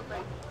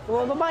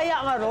Babaya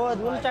nga ron,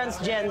 yung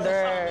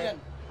transgender.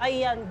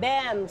 Ayan,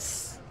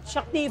 Bemz.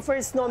 Siya ti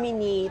first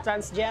nominee,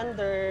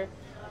 transgender,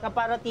 na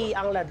para ti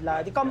ang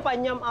ladlad. Di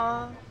kampanyam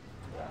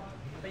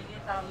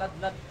Pagkita ang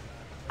ladlad.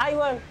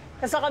 Aywan,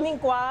 kasi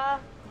kaming kwa,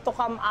 to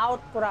come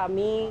out,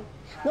 kurami.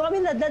 Nung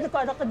kami ladlad, ko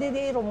anak ka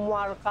di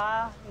rumwar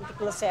ka, yung ti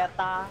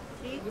kloseta.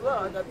 Di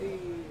ba, dati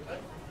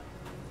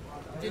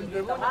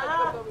gender mo?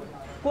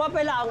 Kuha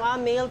pala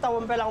ang male,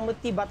 tawang pala ang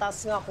ti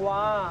batas nga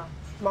kuha.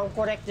 Mang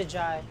correct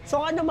dyan. So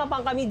nga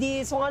mapang kami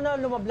di, so nga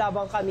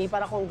lumablabang kami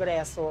para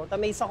kongreso. Ta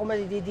may isa ko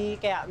malididi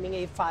kaya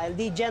may file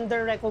di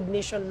gender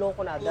recognition law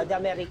ko na di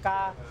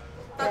Amerika.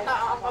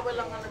 Tataan ka ba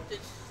lang nga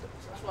nag-change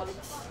sexual?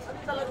 Ano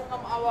talagang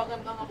maawagan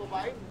ka nga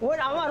babae?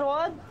 Wala nga,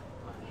 Rod.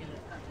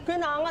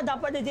 Kaya nga,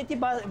 dapat di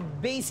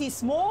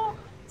basis mo.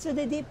 So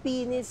di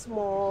penis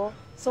mo.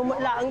 So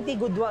laang ti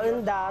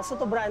gudwaan da, so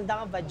to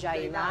branda nga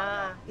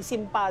vagina.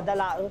 Isimpada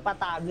laang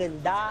patagan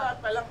da.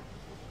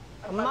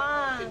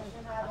 Aman.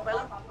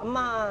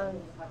 Aman.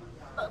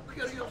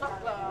 Curious ka.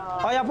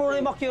 Kaya puro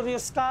yung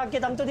curious ka.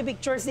 Kitam to the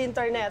pictures sa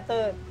internet.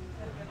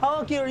 How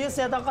curious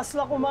yan. Ang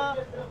kasla ko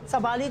sa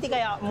bali ti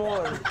kaya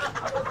mo.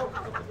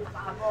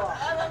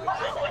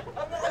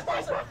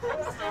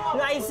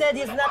 No, I said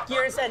he's not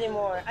curious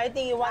anymore. I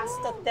think he wants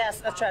to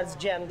test a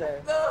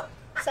transgender.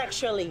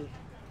 Sexually.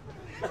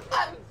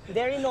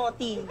 Very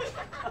naughty.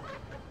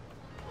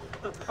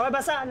 Okay,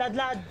 basa.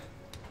 Ladlad.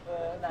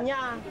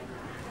 Nya.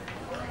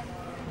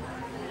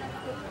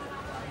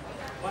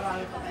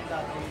 Marami pa tayong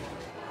gagawin.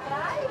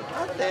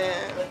 Ate.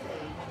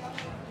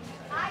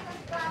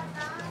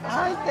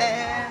 Ate.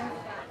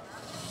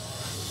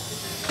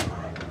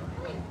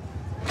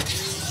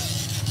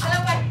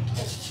 Alam ba?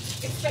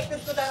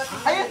 Expected ko darating.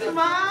 Ayun,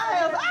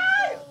 smile!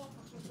 Ay!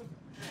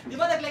 Di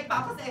ba nag-like pa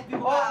ako sa FB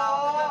mo?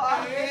 Oo,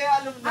 okay,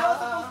 alam na. I was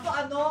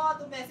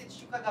supposed to message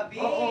you kagabi.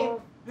 Oo.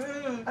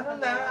 Ano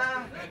na?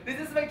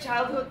 This is my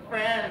childhood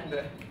friend.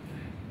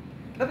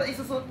 Dapat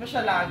isusuot mo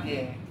siya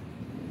lagi.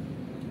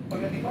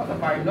 Pag nandito ako sa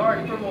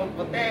parlor, i-promote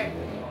mo, te.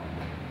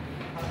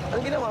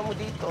 Anong ginawa mo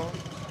dito?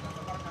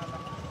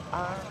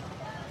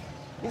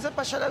 Minsan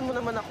pasyalan mo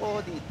naman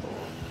ako dito.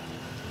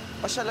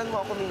 Pasyalan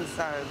mo ako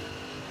minsan.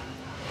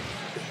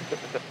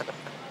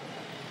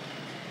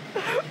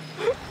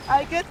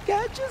 I get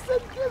catches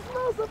and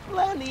Christmas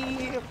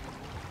aplenty.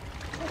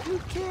 Who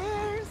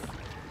cares?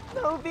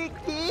 No big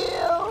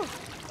deal.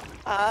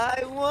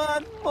 I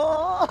want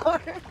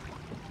more.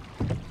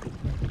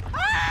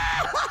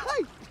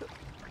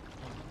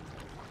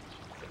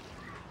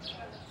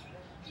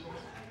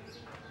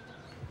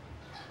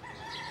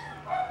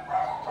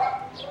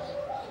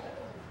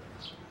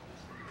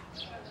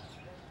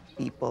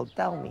 People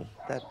tell me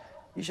that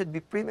you should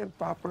be prim and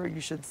proper, you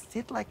should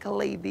sit like a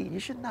lady, you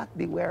should not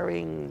be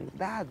wearing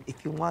that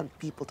if you want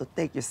people to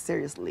take you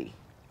seriously.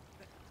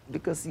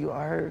 Because you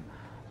are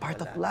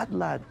part of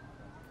Ladlad.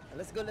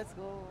 Let's go, let's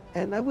go.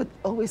 And I would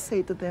always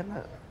say to them,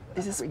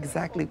 this is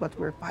exactly what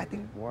we're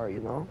fighting for,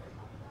 you know?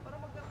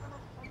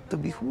 To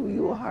be who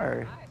you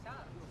are.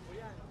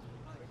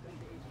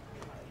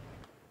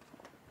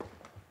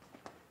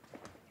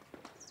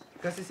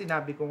 Kasi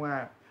sinabi ko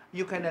nga,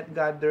 you cannot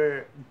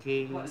gather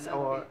gays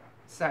or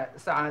sa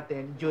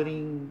atin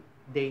during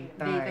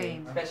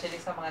daytime. Especially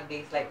sa mga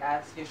gays like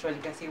us,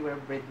 usually kasi we're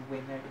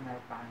breadwinner in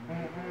our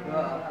family.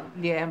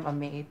 Yeah, I'm a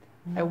maid.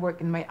 I work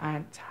in my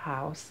aunt's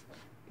house.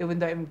 Even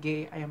though I'm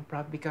gay, I am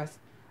proud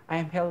because I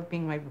am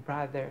helping my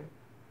brother.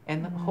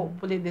 And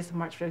hopefully this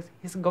March,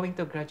 he's going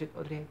to graduate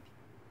already.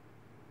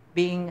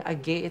 Being a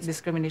gay,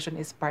 discrimination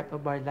is part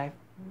of our life.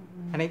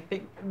 And I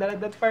think that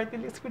party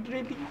list would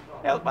really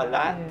help a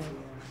lot.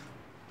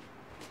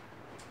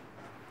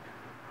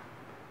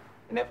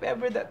 And if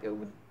ever that it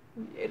would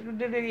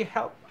really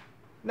help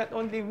not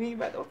only me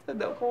but also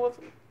the whole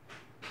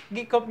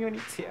gay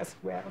community as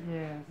well.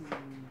 Yes.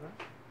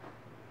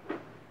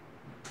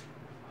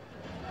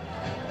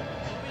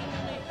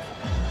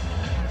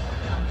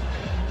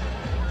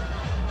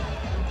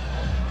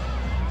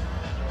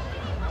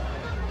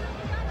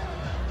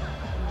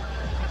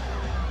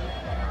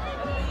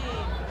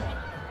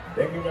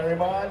 Thank you very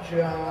much,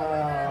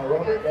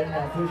 Robert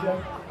and Fusia.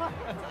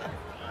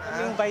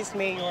 Yung Vice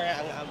Mayor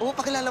ang... Oo,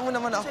 pakilala mo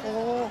naman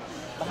ako.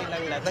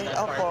 Pakilang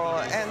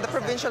Opo, and the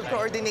Provincial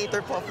Coordinator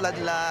po of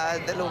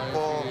Ladlad. Hello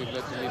po.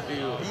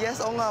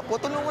 Yes, oo nga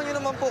po. Tulungan niyo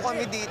naman po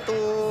kami dito.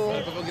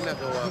 Ito po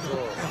ginagawa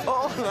ko.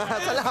 Oo nga,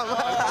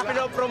 salamat.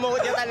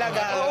 Pinopromote niya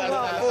talaga. Oo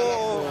nga po.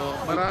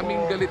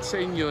 Maraming galit sa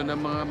inyo ng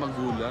mga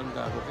magulang.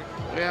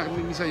 Kaya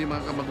minsan yung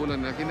mga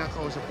kamagulang na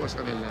kinakausap ko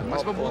sa kanila.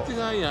 Mas mabuti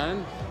nga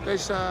yan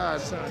kaysa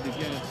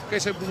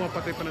kaysa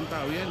bumapatay pa ng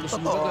tao yan.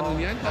 Gusto mo ba ganun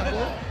yan?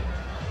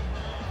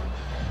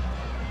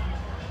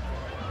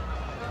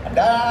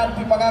 Handa ang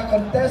mga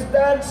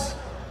contestants.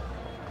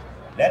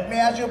 Let me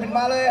ask you,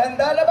 Binmalay,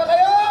 handa na ba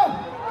kayo?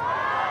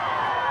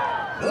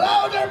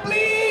 Louder,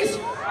 please!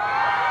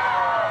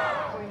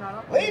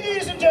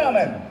 Ladies and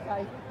gentlemen,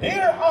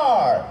 here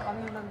are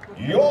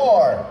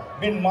your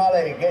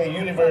Binmalay Gay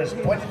Universe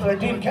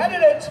 2013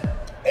 candidates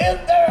in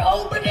their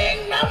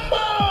opening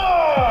number!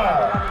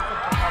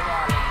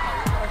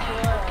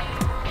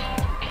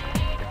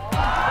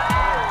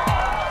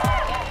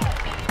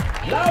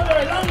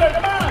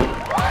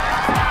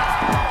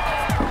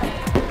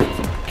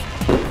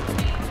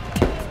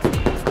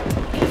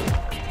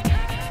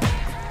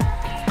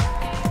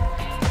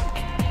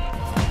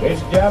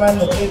 ladies and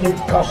gentlemen, in the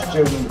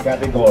costume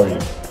category.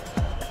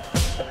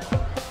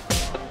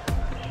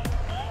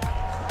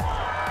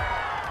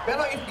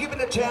 Pero if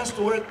given a chance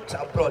to work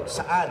sa abroad,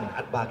 saan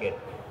at bakit?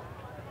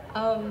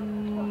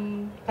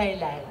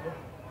 Thailand.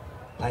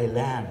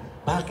 Thailand.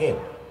 Bakit?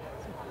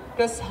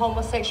 Because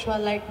homosexual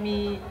like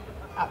me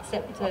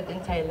accepted in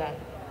Thailand.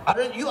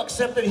 Aren't you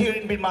accepted here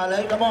in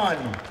Binmalay? Come on.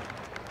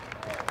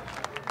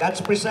 That's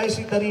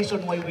precisely the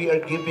reason why we are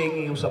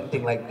giving you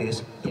something like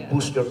this to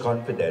boost your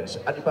confidence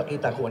at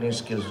ipakita kung ano yung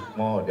skills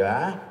mo, di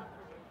ba?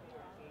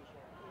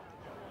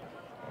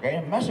 Okay,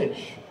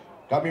 message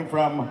coming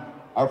from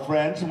our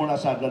friends mula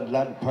sa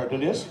Ladlad Party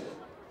List.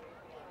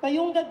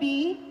 Ngayong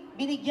gabi,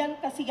 binigyan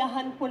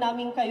kasiyahan po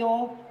namin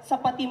kayo sa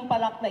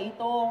patimpalak na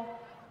ito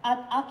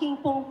at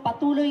aking pong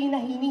patuloy na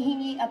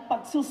hinihingi at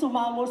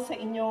pagsusumamo sa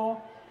inyo.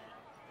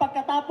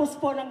 Pagkatapos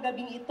po ng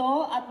gabing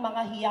ito at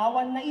mga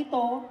hiyawan na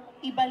ito,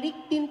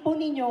 ibalik din po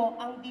ninyo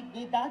ang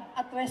dignidad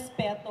at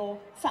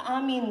respeto sa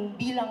amin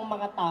bilang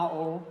mga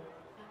tao.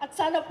 At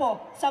sana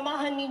po,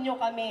 samahan ninyo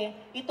kami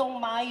itong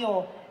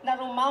Mayo na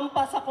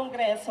rumampa sa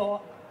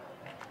Kongreso.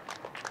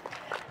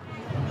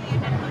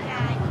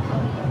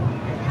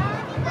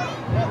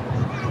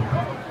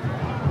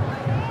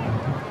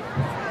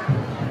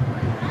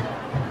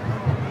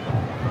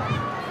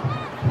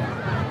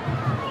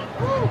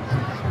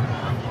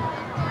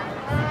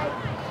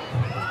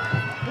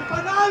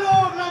 Ipanalo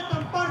ang lahat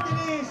ng party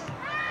list!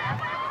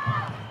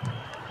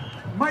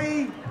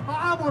 May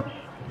paabot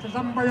sa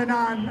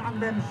sambayanan ang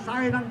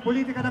mensahe ng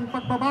politika ng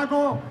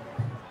pagbabago.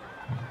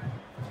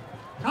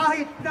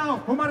 Kahit na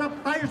humarap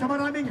tayo sa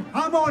maraming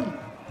hamon.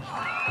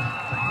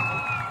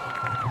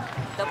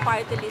 The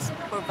party list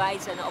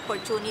provides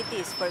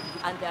opportunities for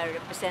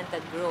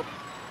underrepresented group.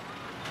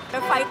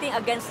 We're fighting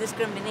against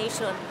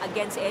discrimination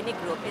against any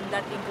group, and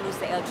that includes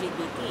the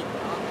LGBT.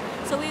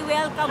 So we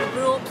welcome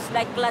groups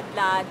like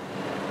Ladlad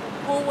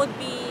who would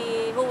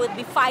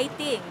be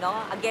fighting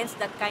against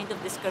that kind of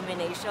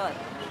discrimination.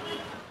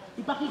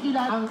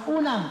 Ipakikilala ang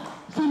unang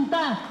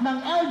sinta ng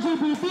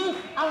LGBT,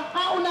 ang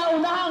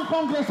kauna-unahang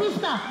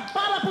kongresista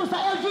para po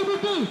sa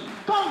LGBT,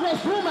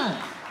 Congresswoman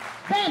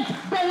Bemz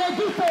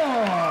Benedito.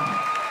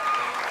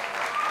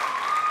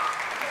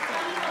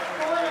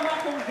 Po ng mga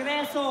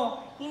kongreso,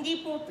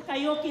 hindi po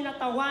kayo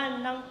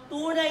kinatawan ng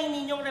tunay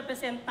ninyong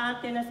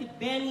representante na si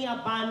Benny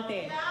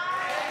Abante.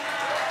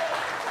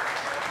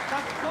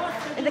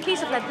 In the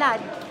case of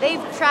Ladlad, they've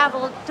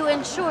traveled to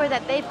ensure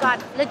that they've got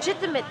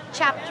legitimate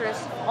chapters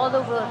all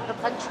over the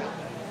country.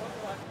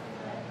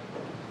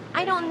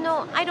 I don't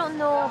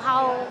know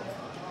how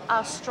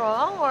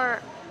strong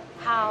or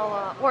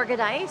how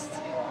organized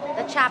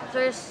the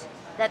chapters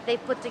that they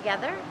put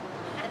together.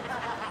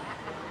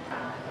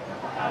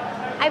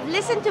 I've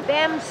listened to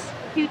Bemz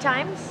a few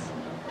times.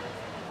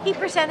 He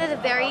presented a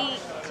very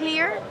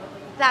clear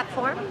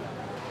platform.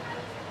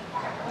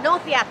 No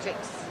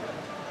theatrics.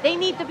 They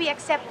need to be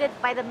accepted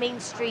by the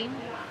mainstream,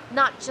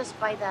 not just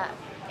by the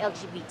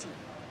LGBT.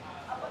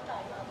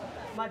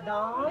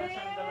 Madam?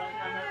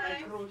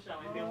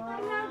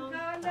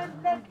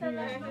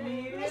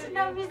 Miss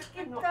na miss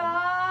kita!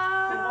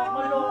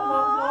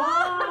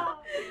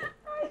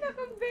 Ay,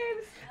 naku,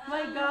 Bemz!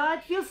 My God,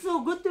 feels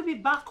so good to be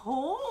back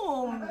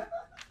home.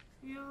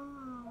 Yeah,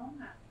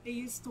 I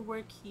used to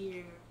work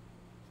here.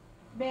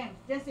 Bemz,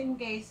 just in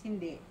case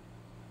hindi,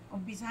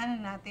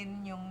 umpisahan na natin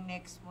yung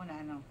next mo na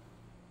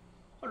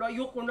Ala,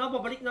 ayoko na,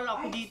 babalik na lang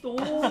ako dito.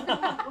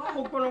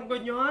 Huwag pa nang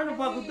ganyan,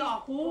 napagod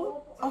na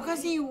ako. O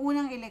kasi yung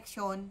unang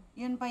eleksyon,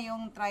 yun pa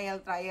yung trial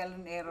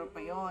and error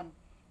pa yon.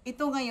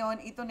 Ito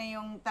ngayon, ito na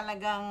yung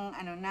talagang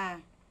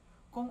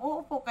kung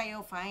uupo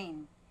kayo,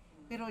 fine.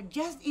 Pero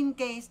just in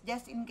case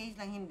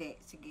lang hindi,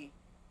 sige.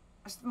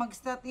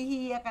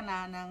 Mag-strategiya ka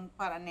na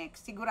para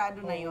next, sigurado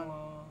na yun.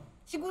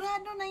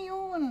 Sigurado na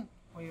yun.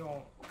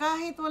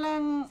 Kahit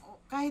walang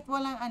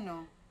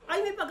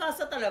Ay, may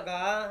pag-asa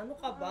talaga. Ano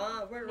ka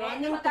ba? We're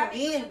running to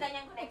win.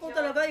 Ikaw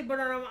talaga, iba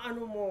na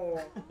naman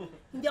mo.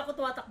 Hindi ako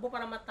tumatakbo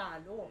para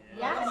matalo.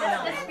 Yeah,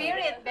 that's the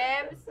spirit,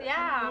 Bemz.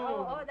 Yeah.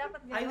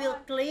 Dapat I will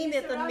claim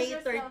it on May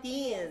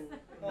 13.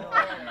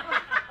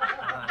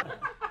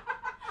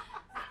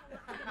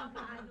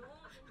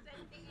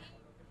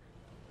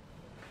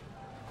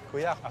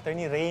 Kuya,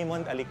 Attorney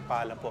Raymond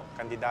Alikpala po,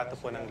 kandidato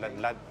po ng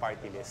Ladlad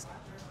Party List.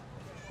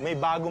 May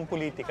bagong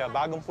politika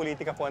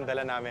po ang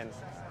dala namin.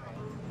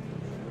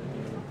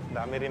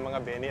 Dami rin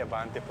mga Benny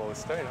Abante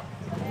poster, no?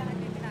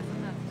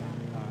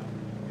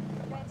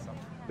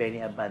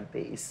 Benny Abante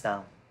is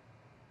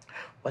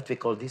what we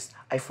call this,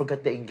 I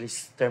forgot the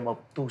English term of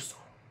tuso.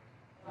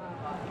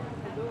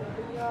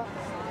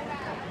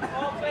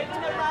 Pwede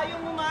na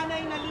tayong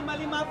umanay na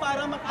 5-5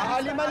 para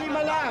makalis.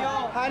 5-5 lang.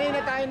 Hanay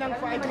na tayo ng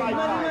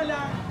 5-5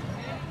 lang.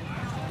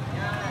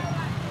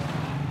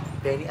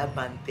 Benny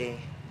Abante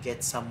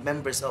gets some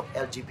members of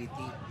LGBT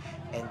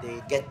and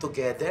they get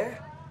together.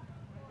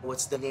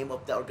 What's the name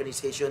of the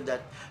organization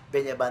that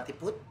Benny Abante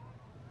put?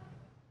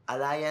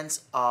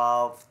 Alliance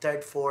of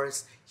Third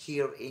Force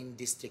here in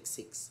District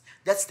 6.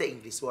 That's the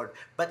English word.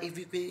 But if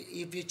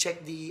you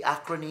check the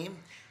acronym,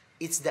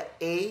 It's the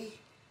AIDS.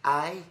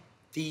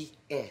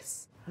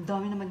 Ang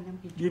dami naman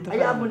yung picture.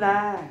 Hayaan mo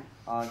na.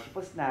 Oh,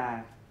 tapos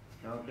na.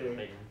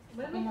 Okay.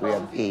 We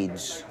have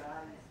AIDS.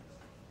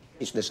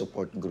 It's the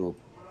support group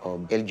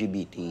of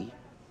LGBT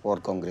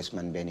for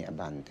Congressman Benny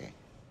Abante.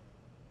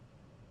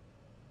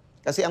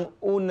 Kasi ang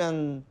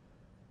unang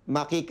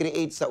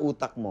makikreate sa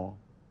utak mo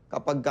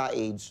kapag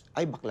ka-AIDS,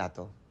 ay bakla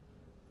to.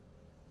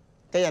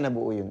 Kaya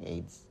nabuo yung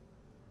AIDS.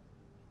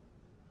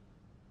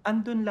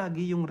 Andun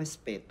lagi yung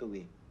respeto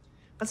eh.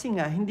 Kasi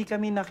nga, hindi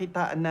kami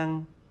nakitaan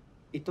ng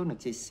ito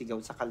nagsisigaw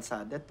sa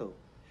kalsada to.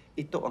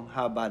 Ito ang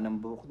haba ng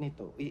buhok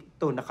nito.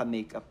 Ito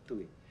naka-makeup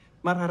to eh.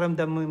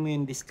 Mararamdaman mo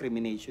yung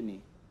discrimination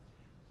eh.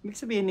 Ibig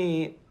sabihin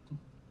eh,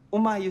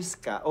 umayos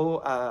ka o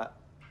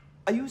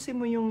ayusin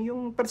mo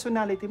yung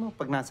personality mo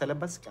pag nasa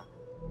labas ka.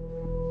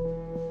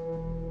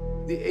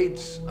 The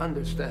AIDS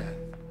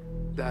understand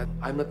that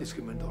I'm not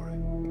discriminatory.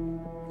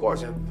 Of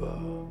course, I've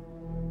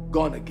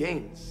gone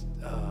against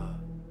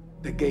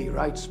the gay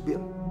rights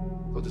bill,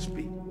 so to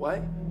speak.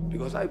 Why?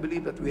 Because I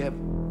believe that we have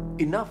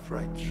enough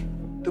rights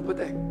to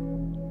protect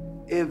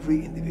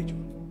every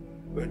individual,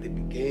 whether they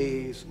be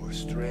gays or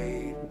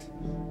straight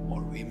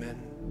or women.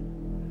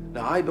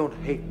 Now, I don't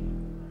hate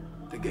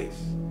the gays.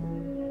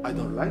 I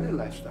don't like their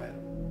lifestyle,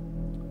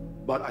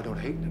 but I don't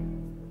hate them.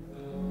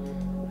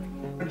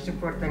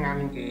 Pagsuporta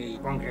namin kay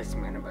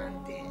Congressman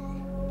Abante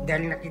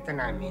dahil nakita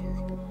namin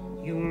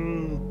yung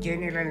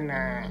general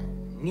na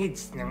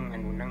needs ng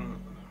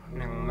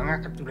mga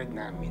katulad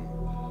namin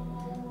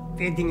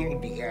pwede niya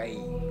ibigay,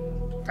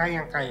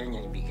 kayang-kaya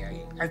niya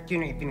ibigay, at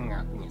yun ang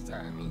ipinangako niya sa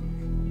amin.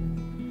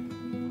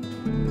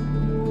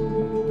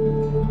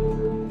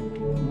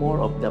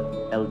 More of the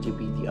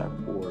LGBT are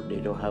poor.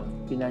 They don't have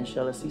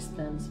financial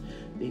assistance.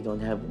 They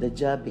don't have the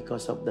job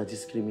because of the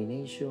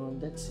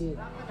discrimination. That's it.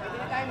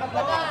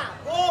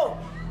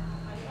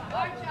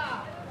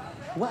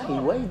 Why?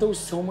 Why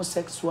those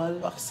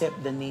homosexuals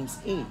accept the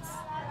names AIDS?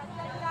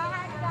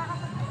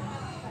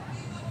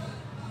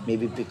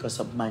 Maybe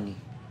because of money.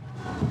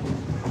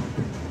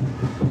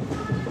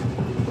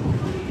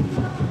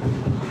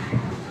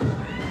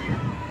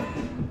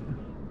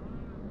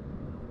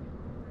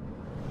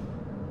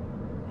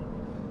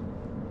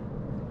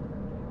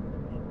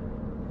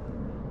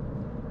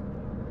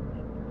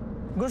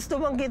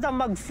 Gusto bang kita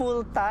mag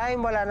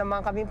full-time? Wala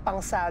naman kaming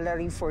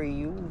pang-salary for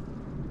you.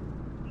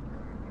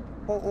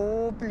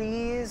 Oo,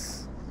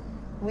 please.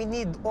 We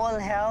need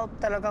all help.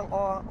 Talagang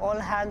all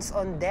hands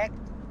on deck.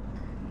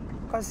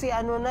 Kasi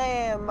ano na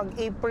eh,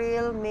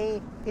 mag-April,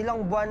 May,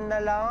 ilang buwan na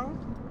lang.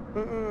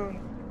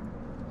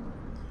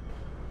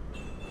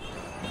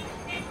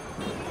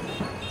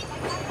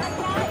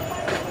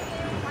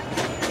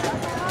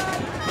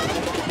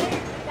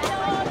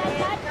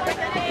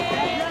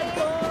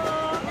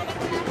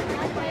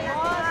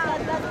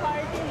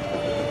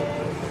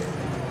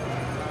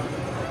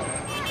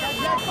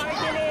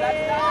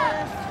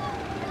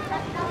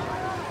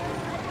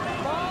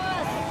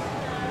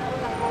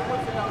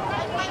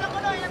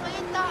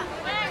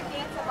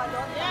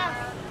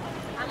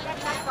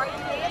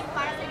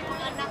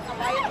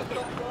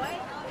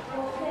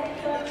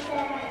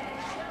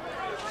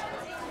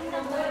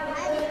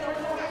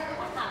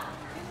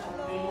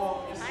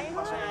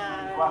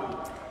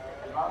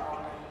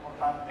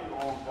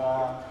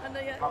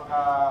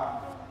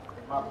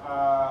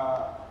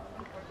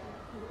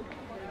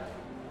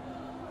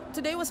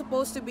 Today was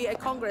supposed to be a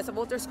congress, a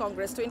voters'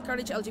 congress, to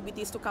encourage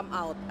LGBTs to come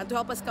out and to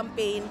help us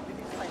campaign.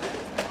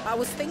 I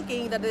was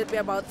thinking that there'd be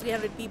about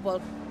 300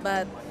 people,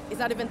 but it's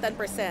not even 10%.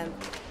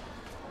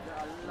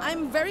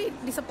 I'm very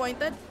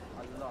disappointed.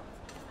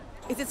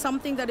 Is it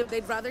something that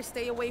they'd rather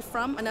stay away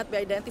from and not be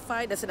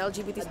identified as an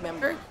LGBT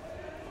member?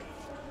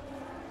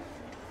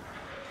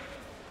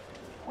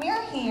 We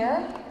are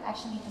here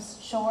actually to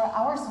show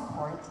our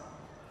support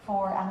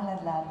for ang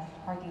Ladlad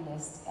party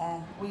list,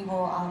 and we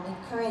will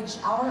encourage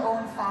our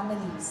own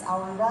families,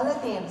 our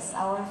relatives,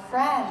 our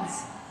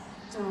friends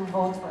to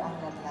vote for ang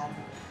Ladlad.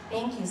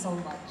 Thank you so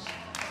much.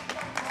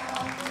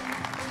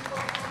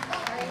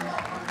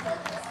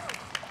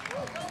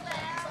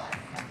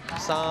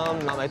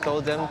 Some, I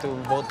told them to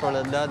vote for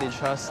Ladlad, they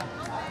just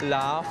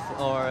laugh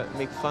or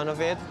make fun of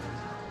it.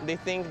 They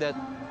think that,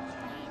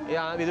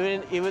 yeah,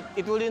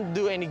 it wouldn't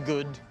do any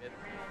good.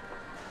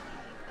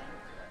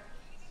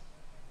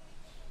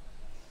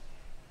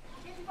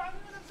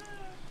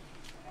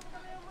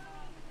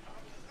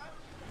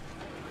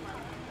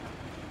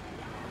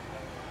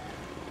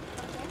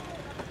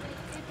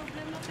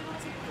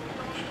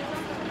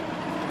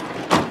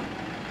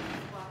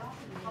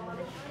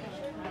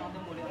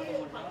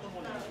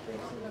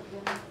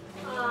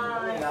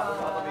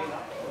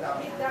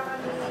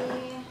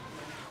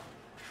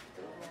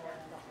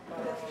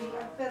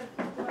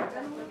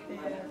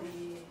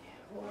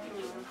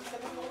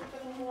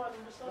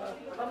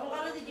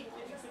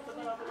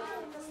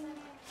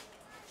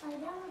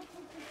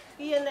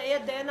 Iyan na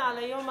din, ala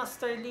yung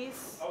master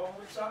list.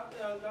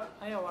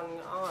 Ayaw,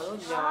 ang ano,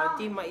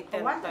 di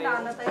maiten tayo.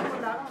 Awan, na tayo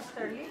mula ng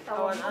master list.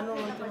 Awan, ano,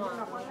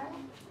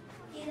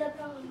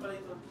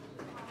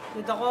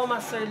 Dito ko,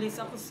 Master Liz,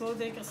 ako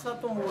suday kasi na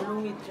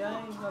tumulong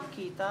dyan.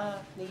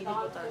 Magkita. Nagiging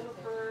ko tayo.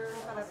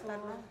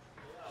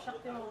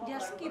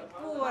 Just keep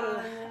cool,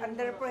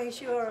 under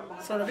pressure.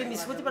 So, nabi,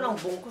 mismo di pa nang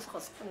bungkus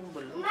kasi pa ng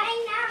balon.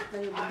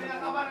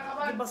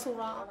 Di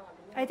basura.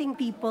 I think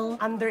people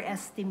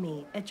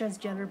underestimate a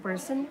transgender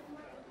person.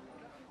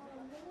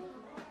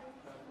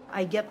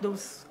 I get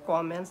those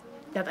comments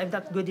that I'm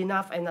not good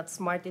enough, I'm not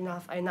smart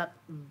enough, I'm not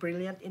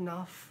brilliant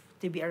enough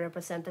to be a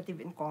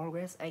representative in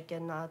Congress. I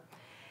cannot,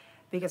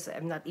 because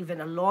I'm not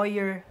even a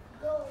lawyer.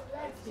 Go,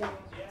 let's go.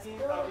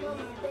 Go,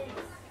 Mama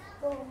Bemz.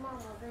 Go,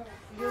 Mama Bemz.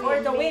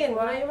 For the win,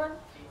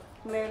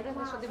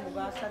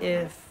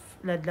 if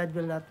Ladlad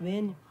will not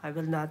win, I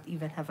will not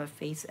even have a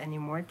face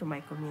anymore to my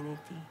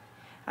community.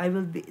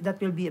 That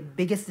will be the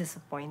biggest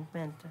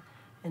disappointment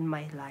in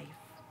my life.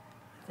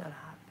 That'll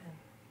happen.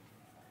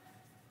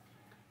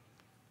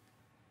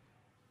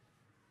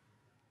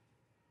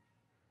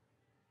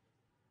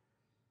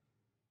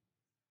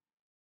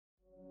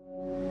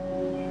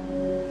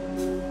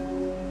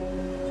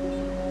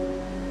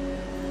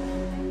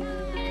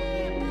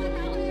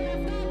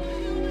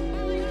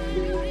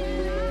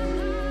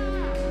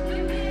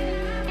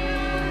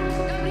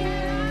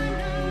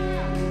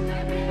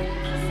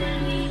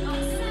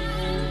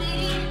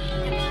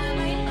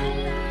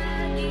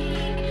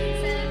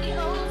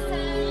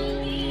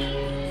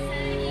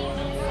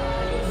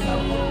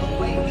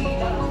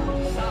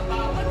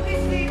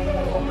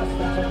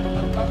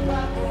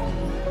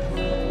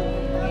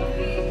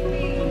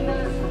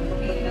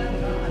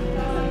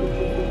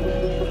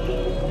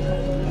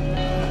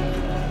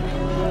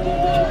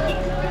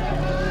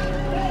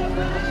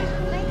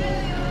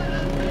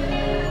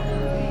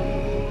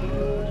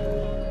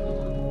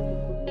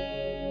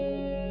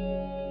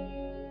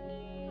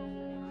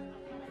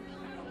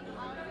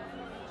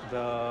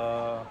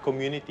 The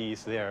community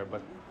is there, but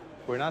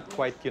we're not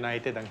quite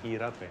united. Ang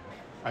hirap eh.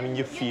 I mean,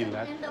 you feel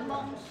that. And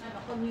among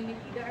community,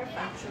 there are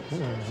factions.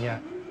 Yeah.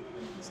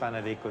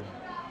 Sana they could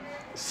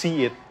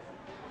see it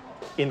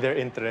in their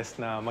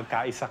interest na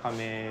magkaisa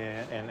kami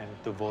and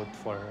to vote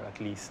for at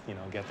least, you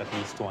know, get at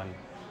least one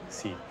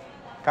seat.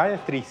 Kaya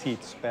 3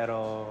 seats,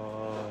 pero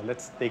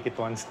let's take it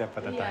one step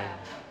at a time.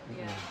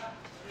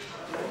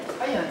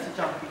 Ayan, si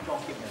Chonky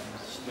man.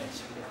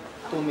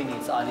 2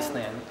 minutes, alis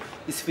na yan.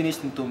 It's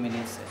finished in 2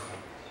 minutes eh.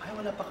 Ay,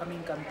 wala pa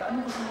kaming kanta.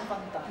 Ano gusto mong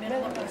kanta?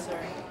 Meron pa, sir.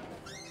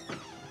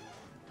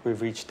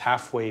 We've reached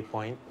halfway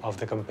point of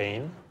the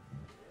campaign.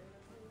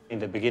 In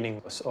the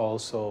beginning, I was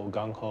also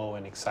gung-ho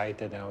and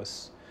excited. I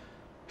was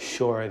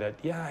sure that,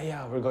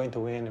 yeah, we're going to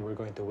win, we're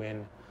going to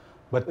win.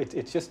 But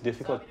it's just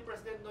difficult.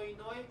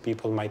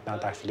 People might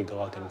not actually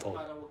go out and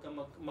vote.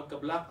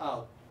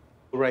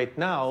 Right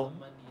now,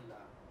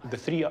 the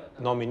 3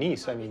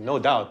 nominees, I mean, no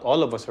doubt,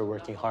 all of us are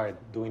working hard,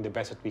 doing the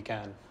best that we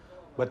can.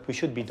 But we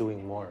should be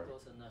doing more.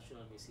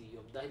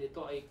 Dahil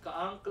ito ay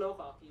kaangklaw,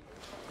 kaakit.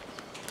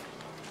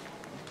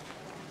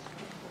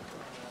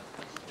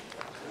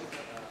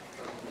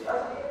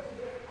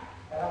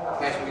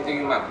 Nice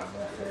meeting you, ma'am.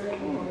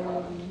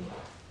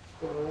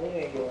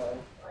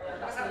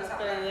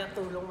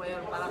 Tulong mo yun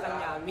para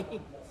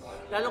kanyami.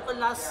 Lalo ko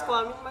last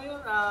kami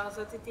mayon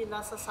sa titila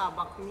sa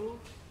sabak ni.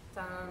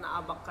 Sana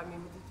naabak kami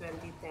mo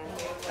 2010.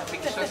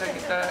 Napintas sa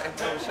kita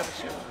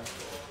endorsers yun.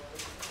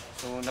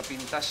 So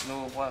napintas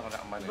no ko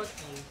naman.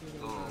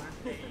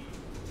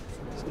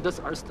 So that's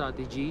our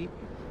strategy,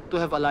 to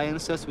have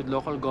alliances with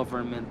local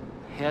government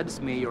heads,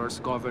 mayors,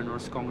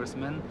 governors,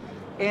 congressmen,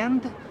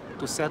 and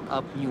to set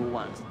up new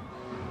ones.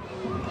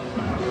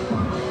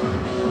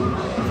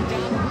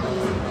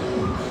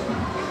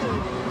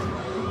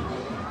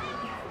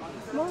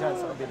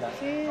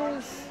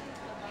 Cheers!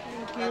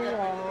 Thank you.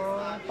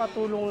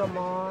 Patulong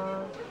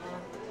naman.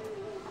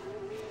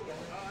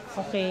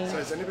 Okay.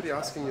 So is anybody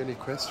asking you any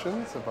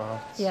questions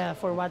about... Yeah,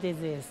 for what is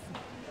this?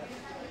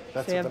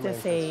 That's so you have to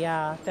say,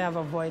 yeah, to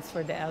have a voice for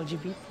the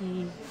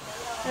LGBT.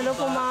 Hello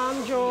po,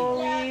 Ma'am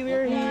Joey.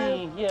 We're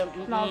here.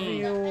 Love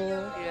you.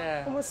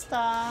 Yeah.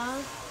 Kumusta?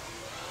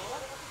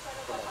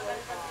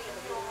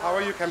 How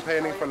are you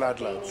campaigning for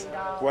Ladlads?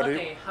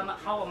 Okay,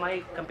 how am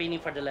I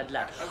campaigning for the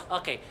Ladlad?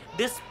 Okay,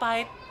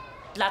 despite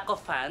lack of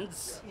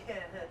funds,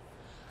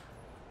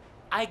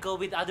 I go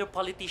with other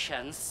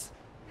politicians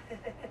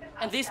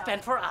and they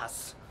spend for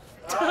us.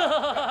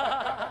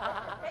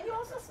 And you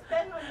also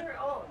spend on your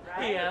own,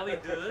 right? Yeah, we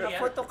do. The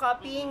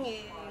photocopying,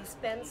 he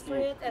spends for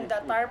it, and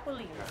the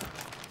tarpaulin.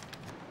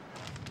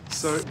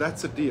 So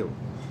that's a deal.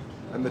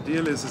 And the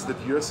deal is that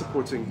you're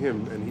supporting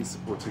him and he's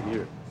supporting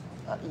you.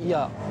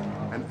 Yeah.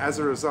 And as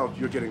a result,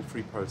 you're getting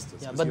free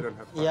posters Yeah, because but you don't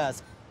have funds.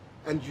 yes.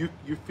 And you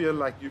feel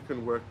like you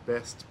can work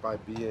best by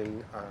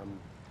being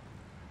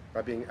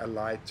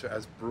allied to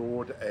as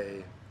broad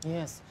a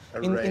Yes.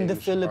 a In the range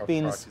of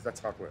Philippines, parties. That's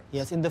how it works.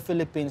 yes, in the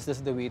Philippines, that's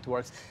the way it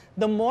works.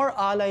 The more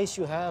allies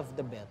you have,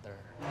 the better.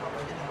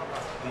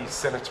 The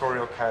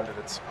senatorial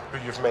candidates who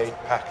you've made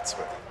pacts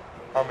with,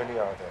 how many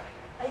are there?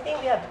 I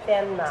think we have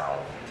 10 now.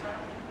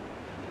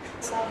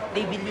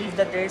 They believe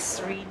that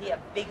there's really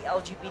a big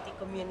LGBT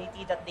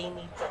community that they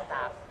need to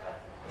tap.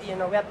 You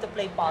know, we have to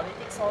play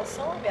politics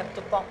also. We have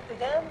to talk to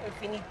them if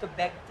we need to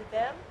beg to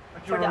them.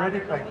 But for you're the already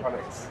other playing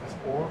lawmakers. politics because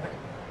all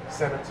the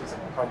senators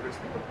and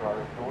congresspeople who are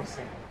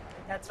endorsing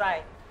That's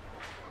right.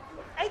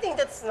 I think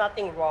that's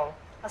nothing wrong.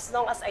 As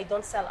long as I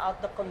don't sell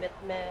out the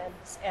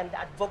commitments and the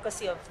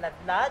advocacy of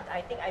Ladlad,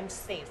 I think I'm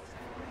safe.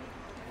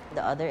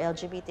 The other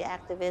LGBT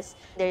activists,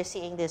 they're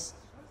seeing this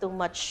too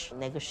much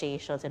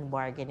negotiations and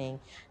bargaining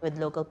with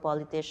local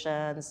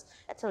politicians.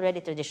 That's already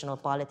traditional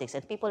politics,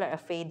 and people are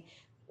afraid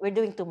we're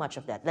doing too much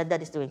of that.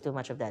 Ladlad is doing too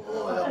much of that.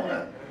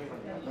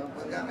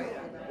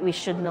 We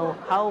should know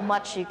how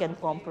much you can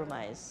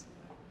compromise.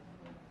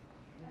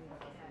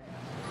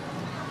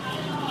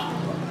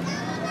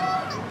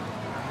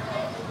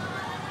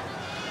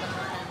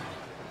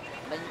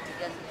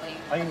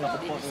 Ay,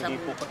 naku po,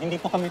 hindi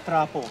po kami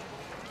trapo.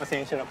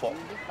 Pasensya na po.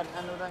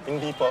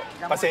 Hindi po.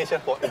 Pasensya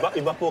po.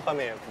 Iba po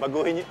kami.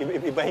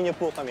 Ibahin niyo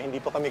po kami.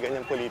 Hindi po kami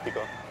ganyang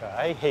politiko.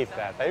 I hate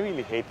that. I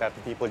really hate that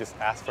people just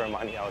ask for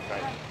money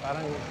outright.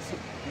 Parang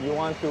you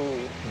want to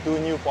do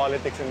new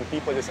politics and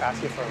people just ask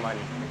you for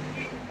money.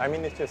 I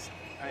mean, it's just,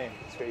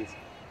 it's crazy.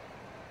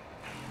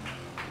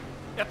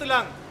 Ito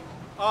lang.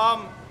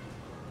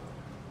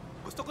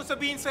 Gusto ko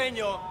sabihin sa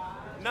inyo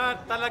na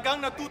talagang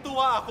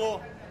natutuwa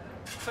ako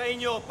sa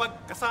inyo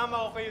pag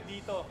kasama ko kayo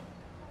dito.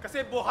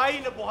 Kasi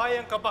buhay na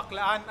buhay ang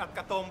kabaklaan at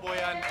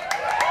katomboyan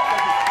sa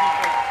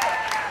distrito.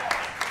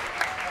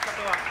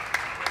 Nakakatuwa.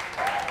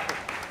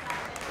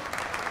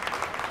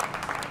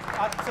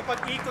 At sa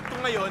pag-ikot ko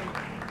ngayon,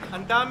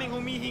 ang daming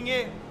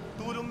humihingi.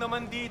 Tulong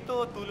naman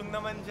dito, tulong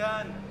naman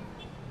dyan.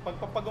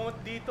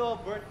 Pagpapagamot dito,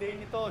 birthday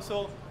nito.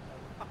 So,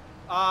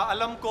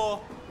 alam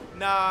ko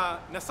na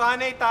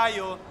nasanay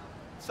tayo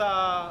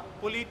sa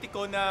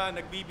politiko na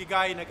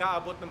nagbibigay,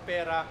 nag-aabot ng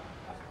pera.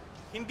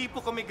 Hindi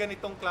po kami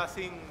ganitong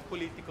klaseng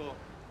politiko.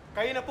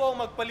 Kayo na po ang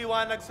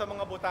magpaliwanag sa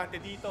mga botante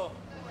dito.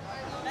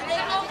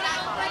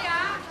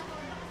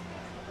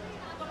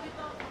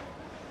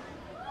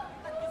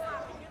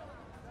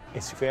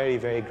 It's very,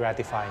 very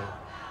gratifying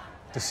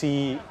to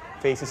see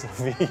faces of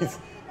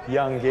these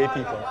young gay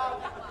people.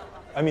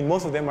 I mean,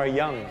 most of them are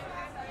young.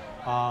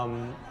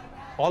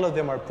 All of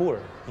them are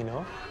poor, you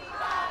know?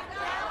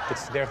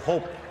 It's their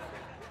hope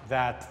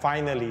that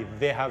finally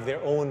they have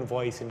their own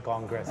voice in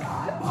Congress.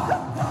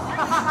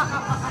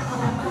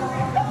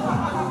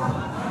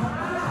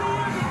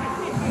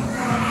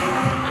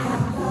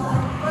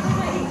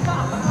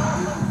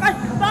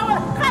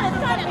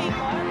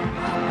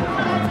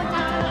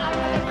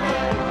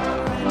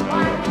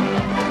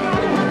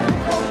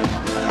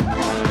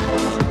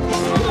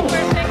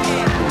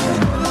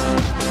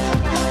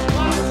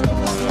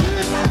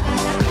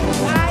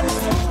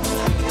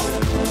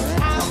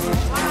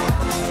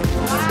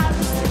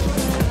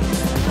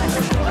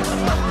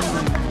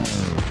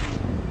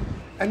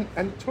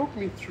 And talk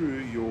me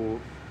through your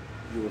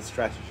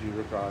strategy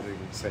regarding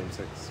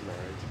same-sex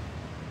marriage.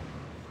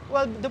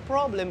 Well, the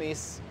problem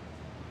is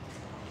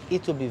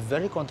it will be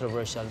very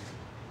controversial.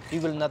 You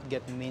will not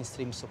get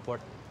mainstream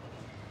support.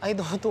 I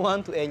don't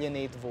want to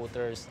alienate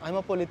voters. I'm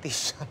a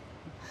politician.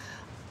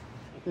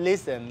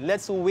 Listen,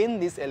 let's win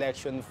this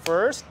election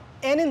first,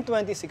 and in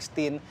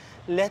 2016,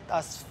 let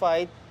us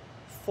fight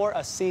for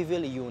a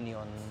civil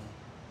union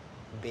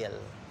bill.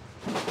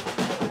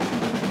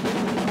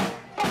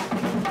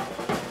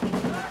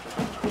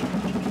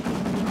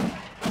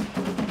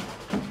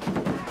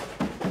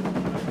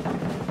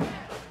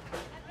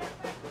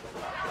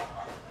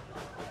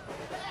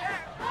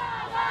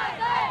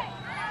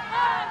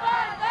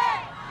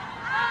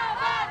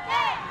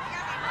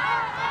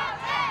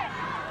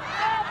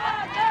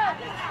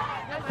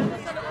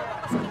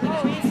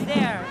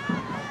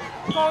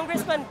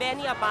 Congressman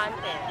Benny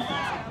Abante.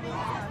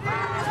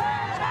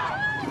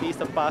 He's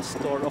the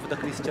pastor of the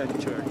Christian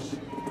church.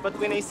 But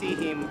when I see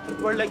him,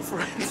 we're like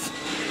friends.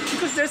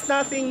 Because there's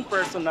nothing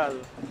personal.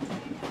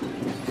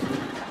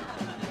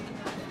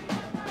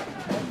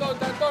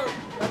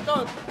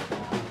 Tanton!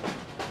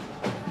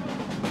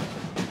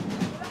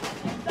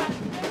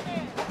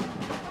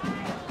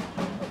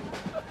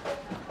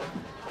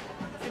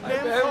 Si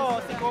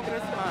Bemz, si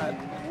Congressman.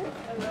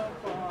 Hello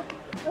po.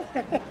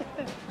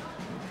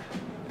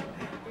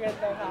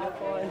 Gandang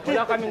hapon.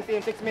 Wala kaming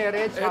same-sex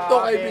marriage. Ito,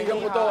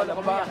 kaibigan ko to. Alam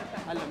ko ba?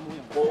 Alam mo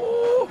yun.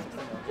 Oo!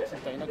 Kasi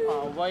tayo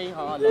nag-away,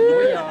 ha? Alam mo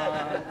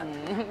yan.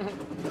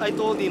 I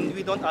told him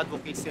we don't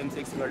advocate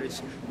same-sex marriage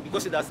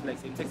because he doesn't like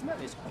same-sex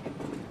marriage.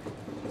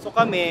 So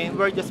kami,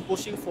 we're just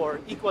pushing for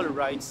equal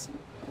rights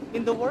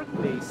in the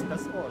workplace.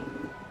 That's all.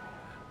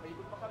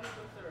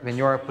 When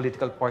you're a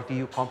political party,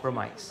 you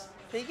compromise.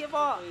 Thank you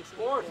po. Of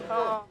course.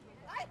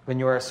 When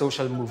you're a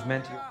social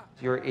movement,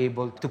 you're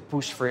able to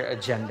push for your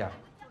agenda.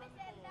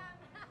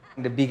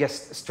 The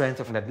biggest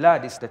strength of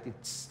Ladlad is that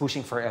it's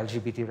pushing for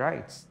LGBT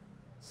rights.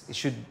 It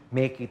should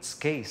make its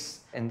case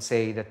and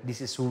say that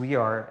this is who we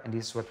are and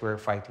this is what we're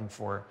fighting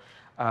for.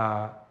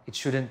 It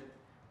shouldn't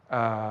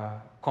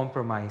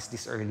compromise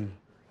this early,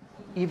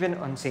 even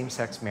on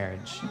same-sex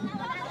marriage.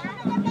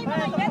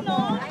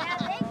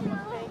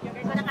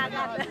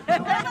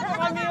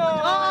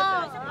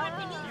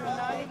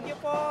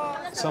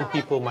 Some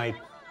people might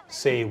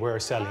say we're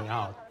selling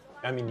out.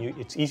 I mean,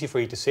 it's easy for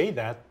you to say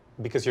that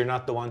because you're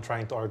not the one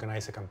trying to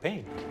organize a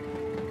campaign.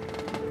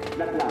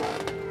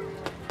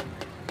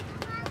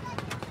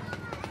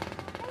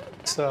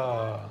 It's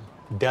a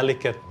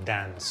delicate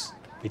dance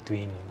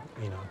between,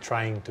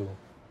 trying to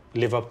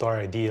live up to our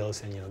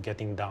ideals and,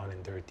 getting down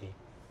and dirty.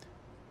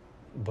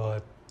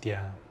 But,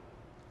 yeah.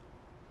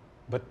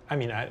 But, I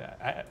mean,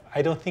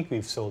 I don't think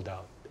we've sold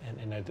out.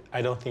 And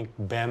I don't think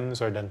Bemz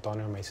or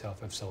Danton or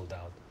myself have sold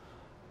out.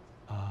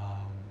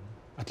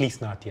 At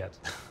least not yet.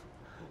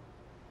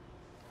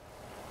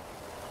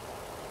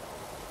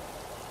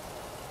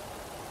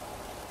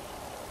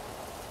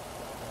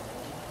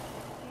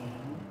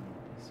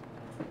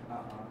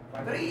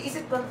 Pero is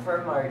it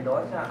confirmed,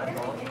 Marlon, na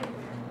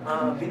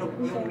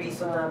yung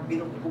reason na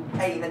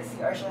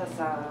nag-CR siya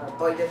sa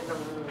toilet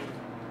ng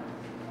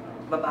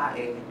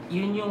babae?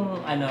 Yun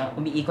yung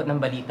umiikot ng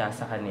balita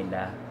sa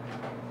kanila.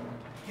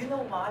 You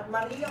know what?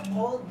 Maria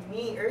called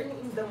me early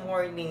in the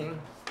morning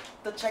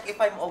to check if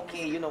I'm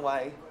okay. You know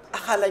why?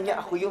 Akala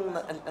niya ako yung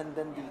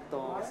andan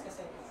dito.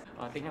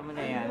 O, tingnan mo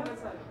na yan.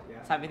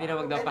 Sabi nila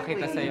wag daw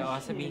pakita sa'yo. O,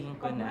 sabihin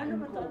ko na.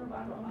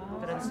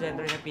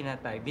 Transgender na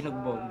pinatay,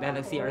 binugbog dahil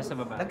nag-CR sa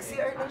baba.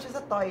 Nag-CR lang siya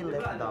sa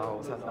toilet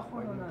daw. Sabi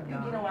ko.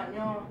 Yung ginawa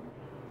niyo.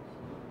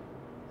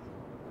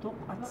 Tok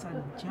at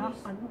sadya,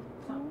 ano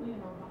po?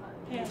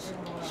 Yes,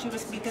 she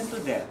was beaten to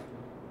death.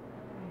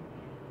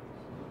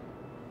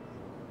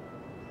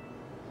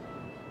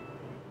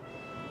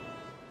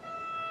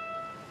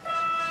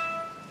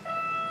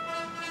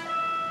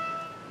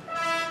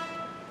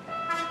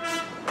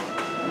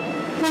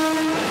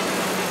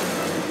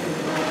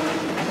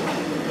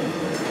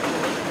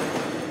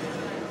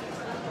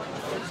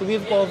 So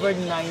we've covered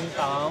 9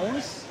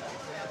 towns.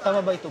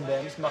 Tama ba ito,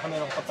 Bemz? Baka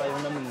meron ka pa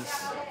tayong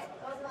na-miss.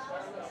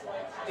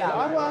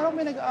 Araw-araw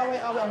may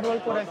nag-aaway-aaway ang role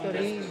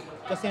correctory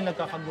kasi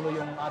nagkakagulo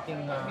yung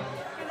ating...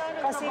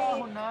 Kasi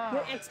yung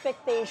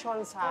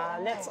expectations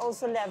let's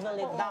also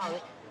level it down.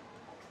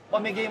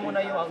 Pamigay mo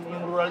na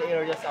yung rural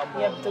areas sa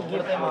abroad. You have to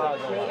give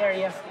may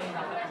areas.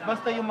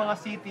 Basta yung mga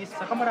cities,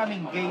 saka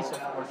maraming gays,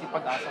 of course,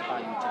 ipag-asa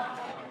tayo dyan.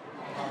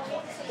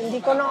 Hindi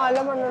ko na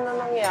alam ano na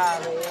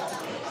nangyari.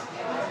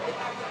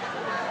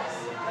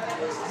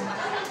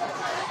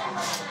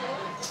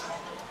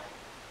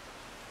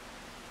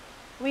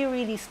 We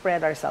really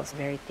spread ourselves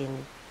very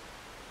thin.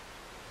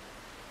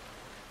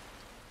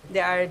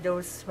 There are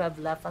those who have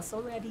left us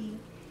already.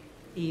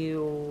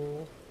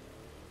 You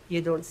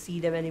don't see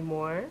them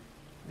anymore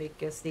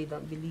because they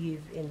don't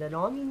believe in the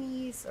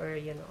nominees or,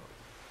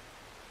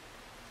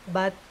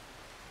 But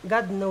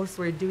God knows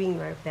we're doing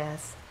our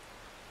best.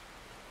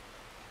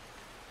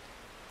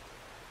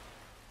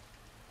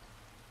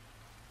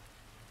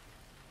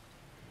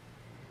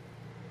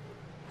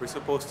 We're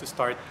supposed to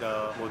start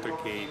the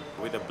motorcade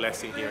with a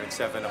blessing here at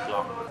 7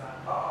 o'clock.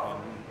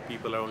 And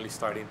people are only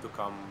starting to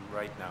come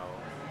right now.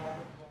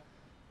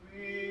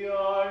 We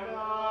are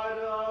not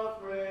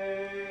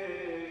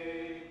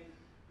afraid.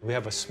 We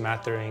have a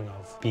smattering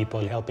of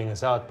people helping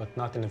us out, but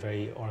not in a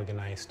very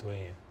organized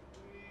way.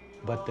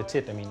 But that's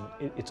it. I mean,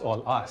 it's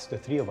all us, the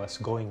three of us,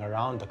 going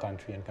around the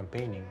country and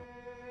campaigning.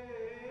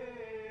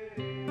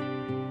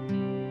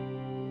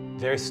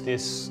 There's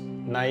this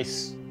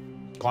nice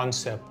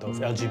concept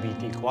of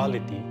LGBT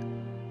equality,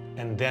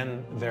 and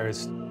then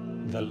there's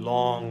the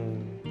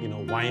long,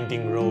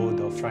 winding road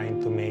of trying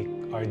to make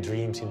our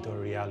dreams into a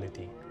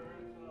reality.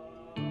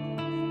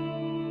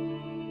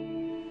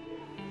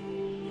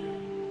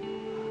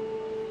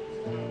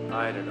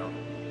 I don't know.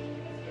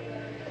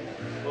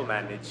 We'll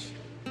manage.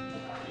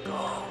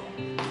 Go.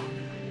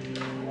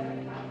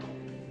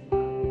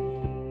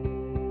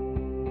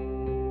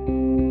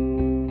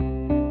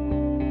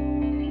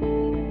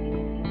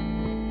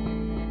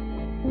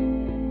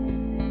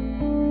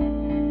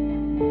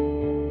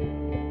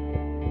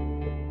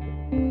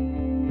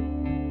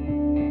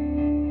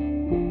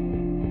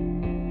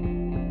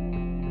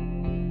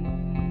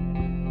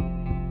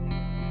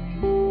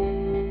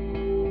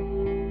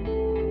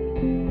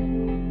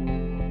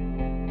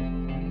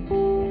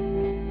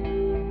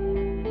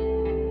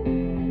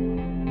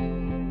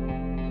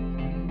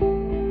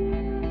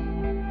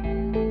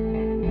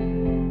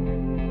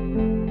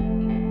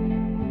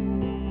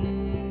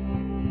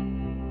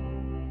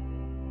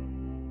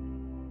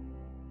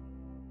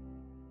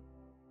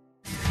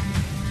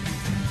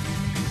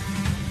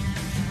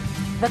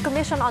 The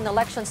Commission on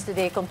Elections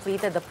today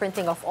completed the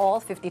printing of all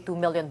 52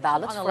 million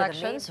ballots on for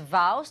elections the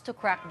vows to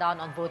crack down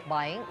on vote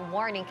buying,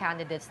 warning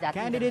candidates that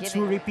candidates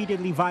who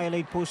repeatedly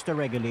violate postal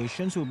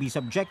regulations will be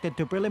subjected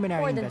to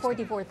preliminary more than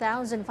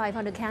investigation.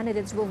 44,500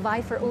 candidates will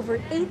vie for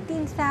over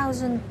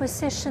 18,000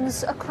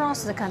 positions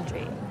across the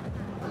country.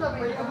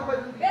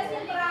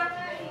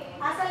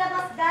 Asa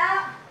labas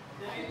da?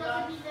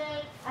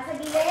 Asa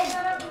gilid?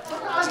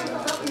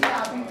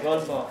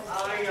 Roll mo.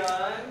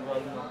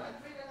 Roll mo.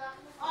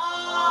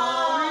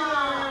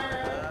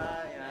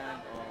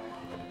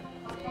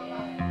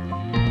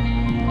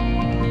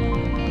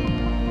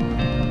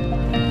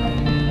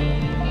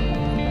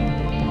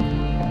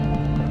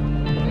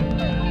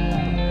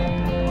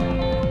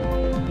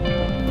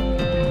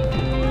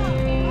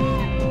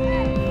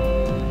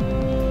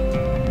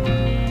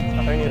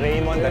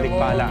 Ramon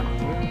Dalikpala.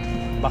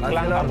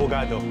 Baklang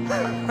abogado.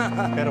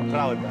 Pero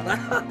proud.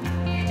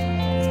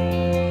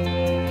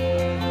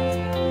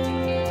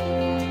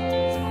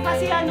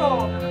 Kasi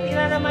ano,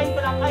 tinanamain ko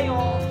lang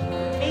kayo,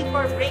 make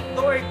or break,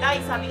 do or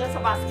die, sabi nga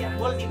sa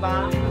basketball, di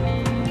ba?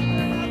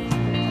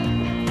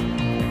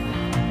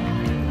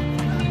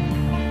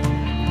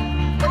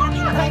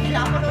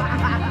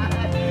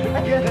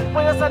 Again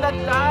po yung sa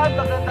ladlad.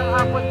 Magandang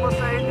hapon po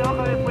sa inyo.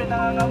 Kami po yung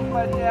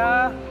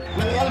nangangampanya.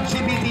 The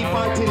LGBT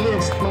party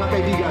list, mga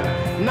kaibigan,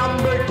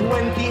 number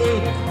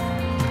 28.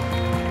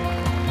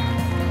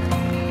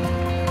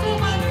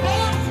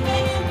 Bemz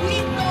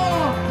Benedito!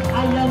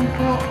 Alam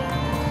po.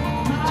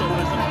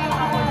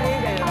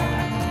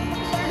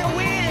 For the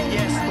win!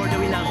 Yes, for the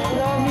win lang.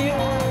 Love you!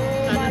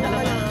 Sana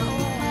dalawa.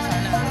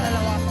 Sana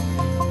dalawa.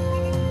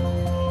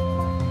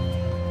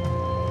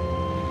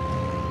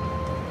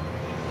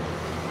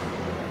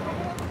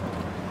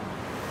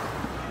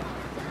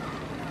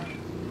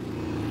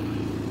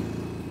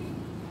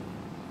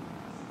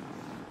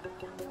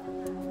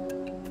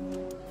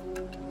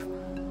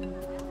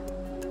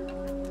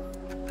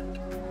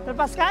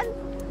 Pascal?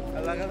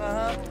 Talaga ka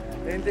ha?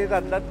 Hindi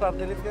ladlad,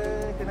 partilit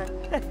kayo kinay.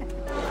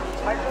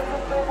 May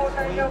susundo po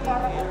sa inyo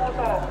para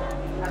bumoto.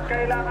 At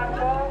kailangan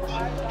po...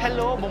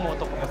 Hello,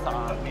 bumoto ko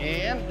sa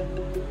amin.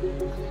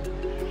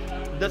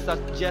 Does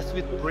that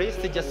Jesuit priest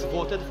just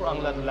voted for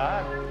ang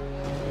ladlad?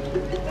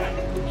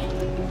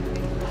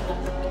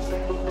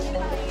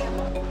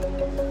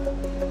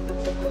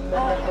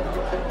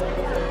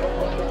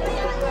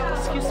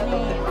 Excuse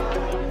me.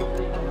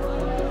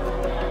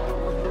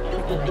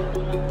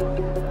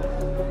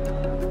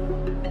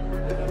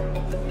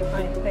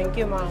 Ay, thank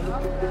you, ma'am.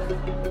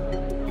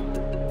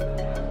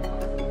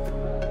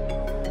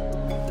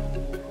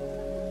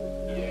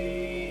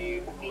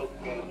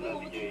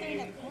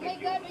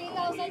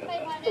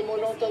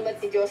 Tumulong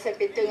tulad ni Joseph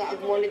ito nga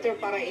ag-monitor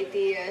para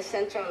iti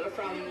central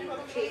from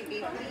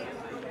KBP.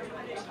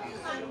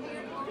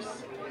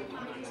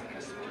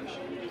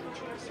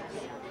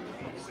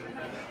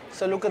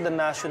 So look at the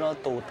national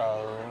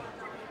total.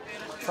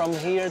 From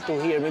here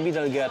to here, maybe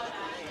they'll get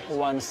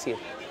one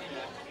seat.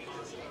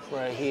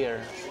 We're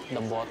here, the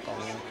bottom.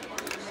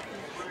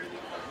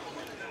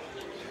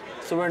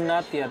 So we're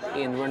not yet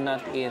in, we're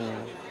not in.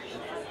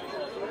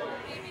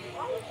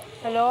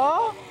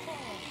 Hello?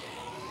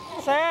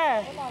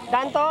 Sir,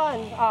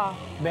 Danton.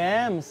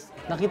 Bemz,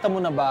 nakita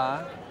mo na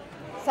ba?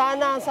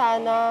 Sana,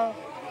 sana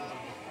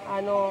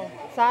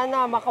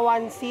maka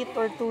 1 seat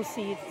or 2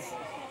 seats.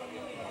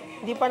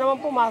 Hindi pa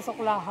naman pumasok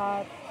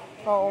lahat.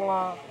 Oo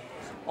nga.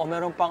 O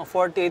meron pang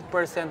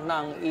 48%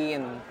 na ang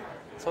in.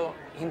 So,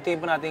 hintayin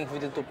pa natin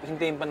yung 52,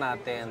 hintayin pa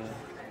natin.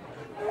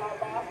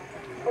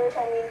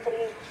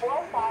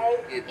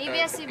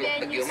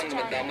 ABS-CBN News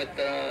Channel.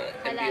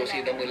 MPOC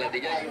na mula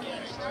din yan.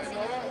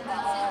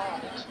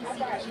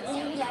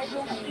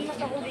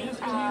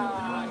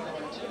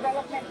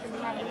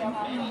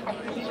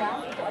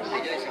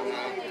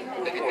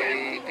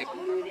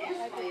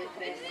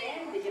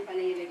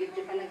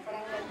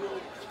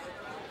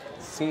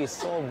 See, it's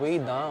so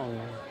way down.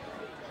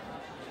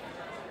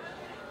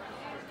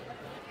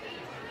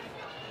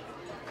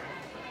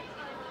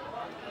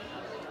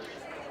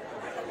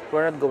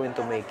 We're not going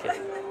to make it.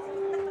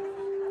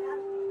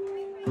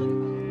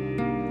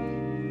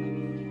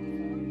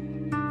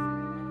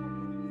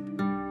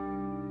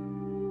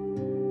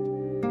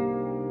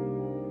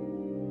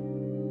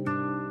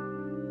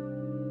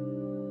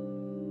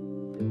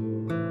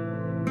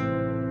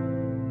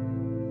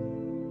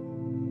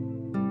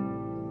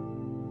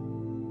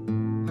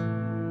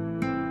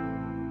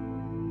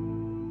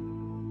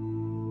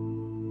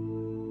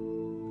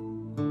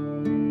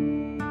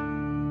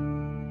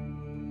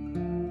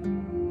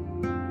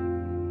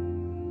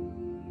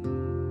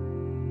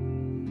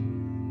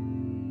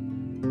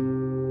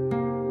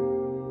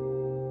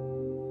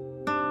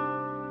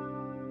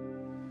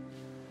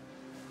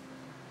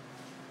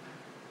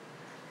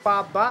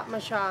 Baba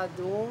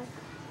masyado.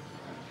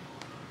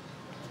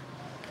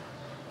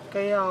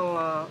 Kaya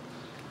nga,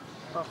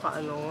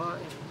 kakaano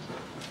nga eh.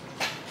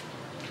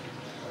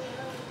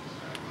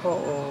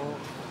 Oo.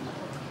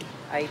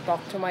 I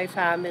talked to my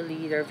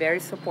family. They're very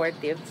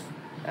supportive.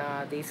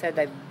 They said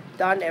I've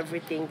done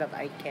everything that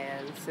I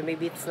can. So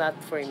maybe it's not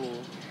for me.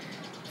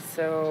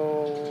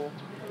 So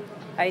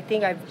I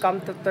think I've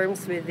come to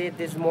terms with it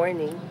this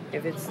morning.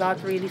 If it's not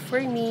really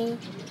for me,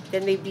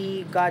 then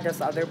maybe God has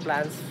other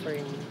plans for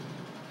me.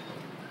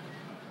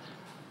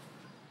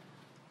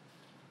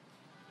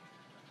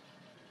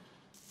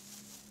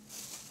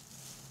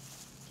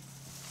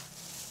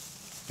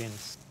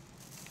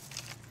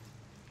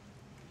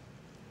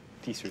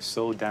 These are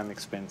so damn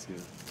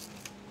expensive.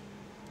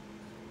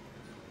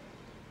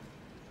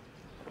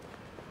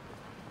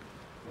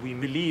 We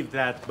believe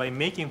that by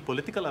making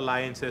political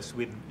alliances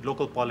with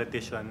local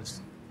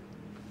politicians,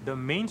 the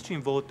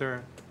mainstream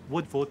voter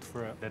would vote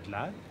for that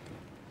lad.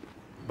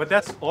 But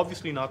that's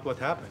obviously not what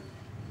happened.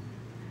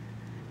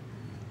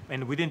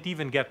 And we didn't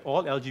even get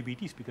all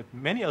LGBTs because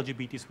many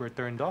LGBTs were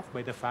turned off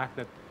by the fact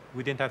that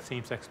we didn't have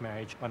same-sex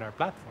marriage on our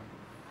platform.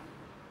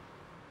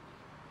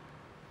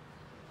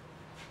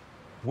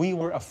 We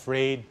were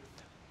afraid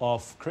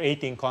of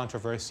creating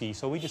controversy,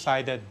 so we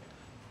decided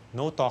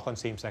no talk on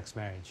same-sex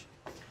marriage.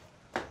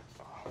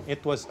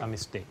 It was a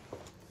mistake.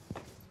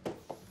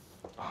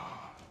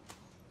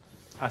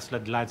 As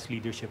Ladlad's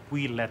leadership,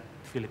 we let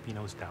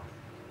Filipinos down.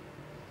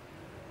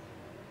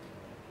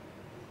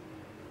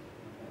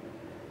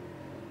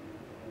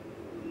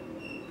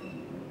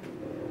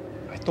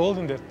 I told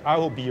him that I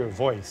will be your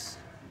voice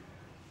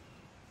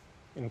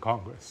in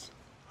Congress.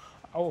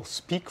 I will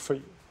speak for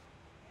you.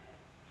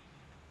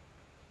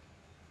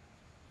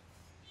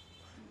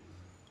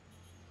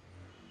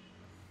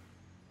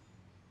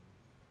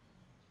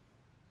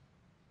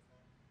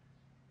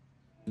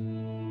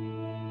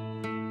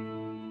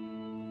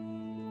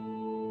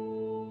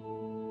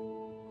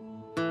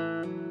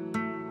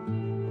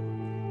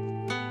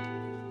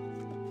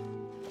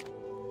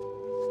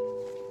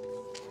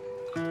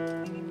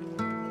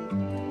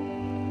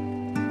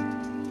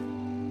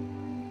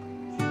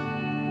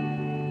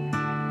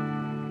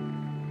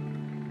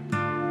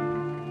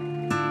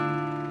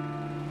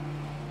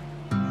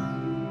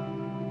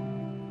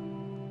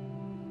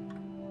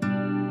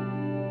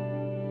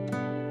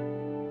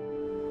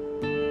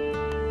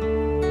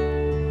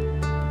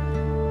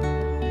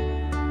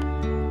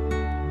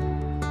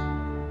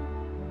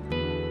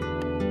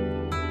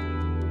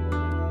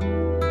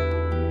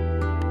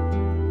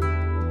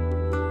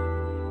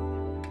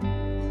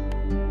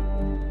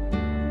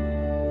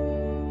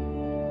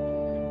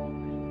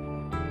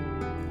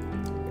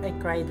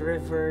 Cried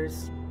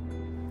rivers.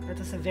 That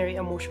was a very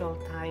emotional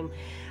time.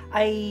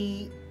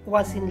 I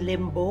was in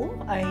limbo.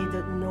 I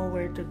don't know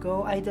where to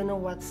go. I don't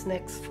know what's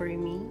next for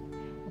me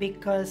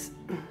because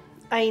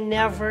I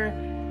never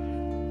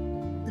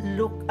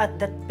look at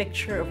that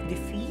picture of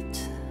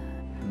defeat.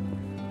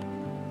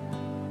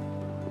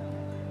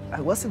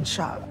 I was in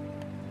shock.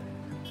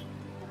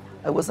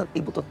 I wasn't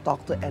able to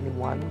talk to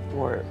anyone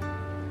for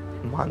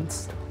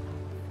months.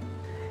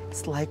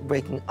 It's like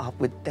breaking up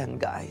with 10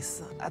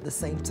 guys at the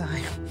same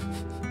time.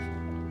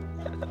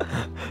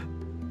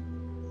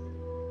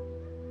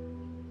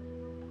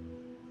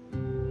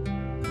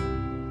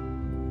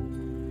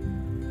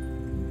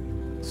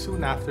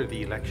 Soon after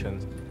the election,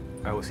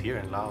 I was here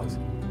in Laos.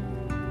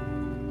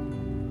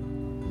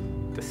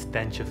 The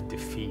stench of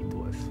defeat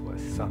was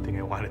something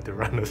I wanted to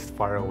run as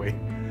far away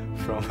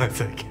from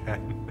as I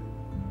can.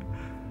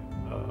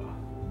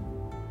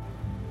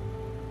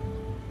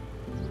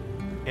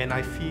 And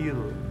I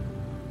feel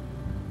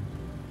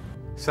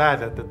sad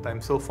that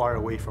I'm so far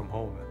away from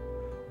home.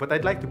 But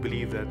I'd like to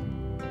believe that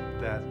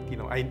you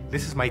know,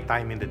 this is my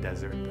time in the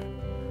desert.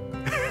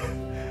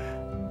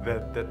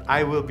 that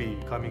I will be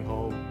coming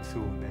home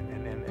soon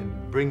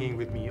and bringing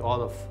with me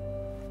all of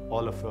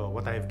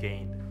what I've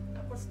gained.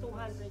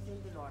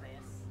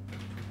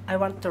 I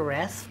want to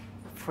rest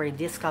for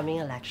these coming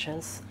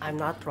elections. I'm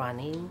not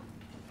running.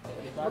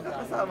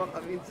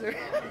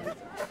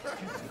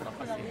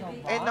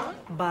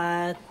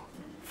 But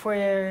for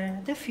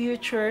the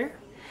future,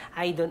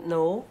 I don't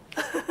know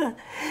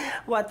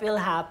what will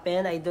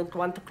happen. I don't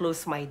want to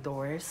close my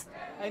doors.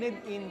 I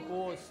need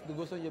inputs.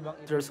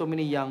 There are so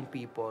many young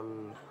people.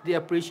 They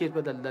appreciate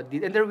what that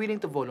did and they're willing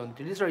to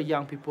volunteer. These are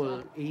young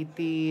people,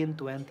 18,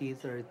 20,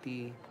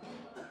 30.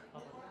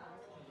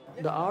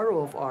 The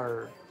arrow of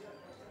our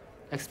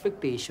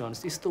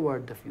expectations is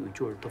toward the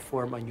future, to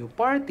form a new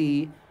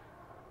party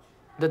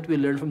that will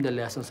learn from the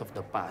lessons of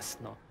the past.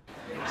 No?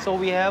 So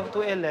we have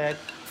to elect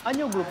a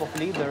new group of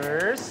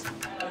leaders,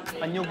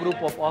 a new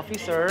group of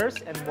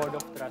officers, and board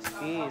of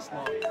trustees.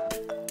 No?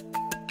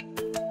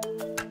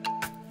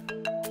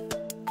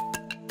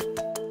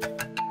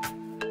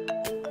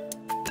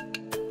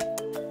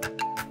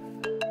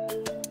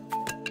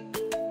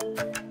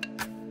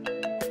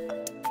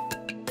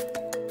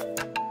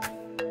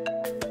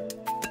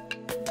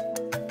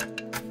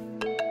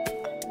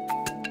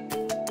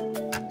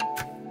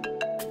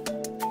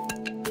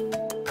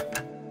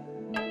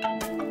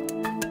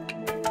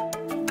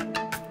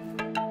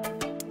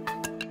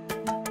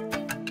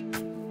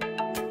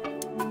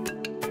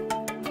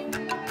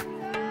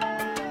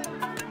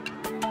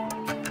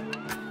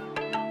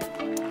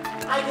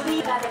 I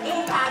believe that the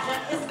gay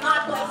pageant is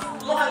not to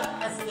exploit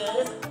us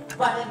gays,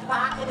 but in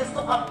fact it is to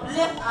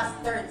uplift us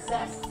third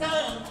sex,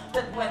 saying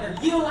that whether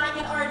you like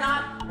it or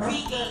not,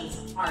 we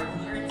gays are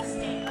here to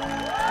stay.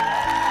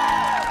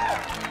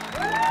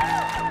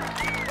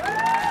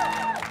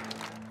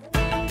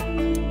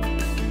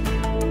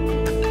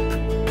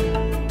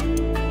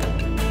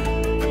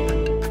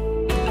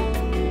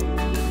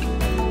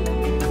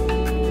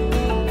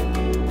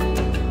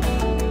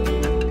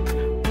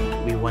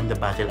 We won the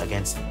battle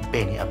against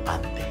Benny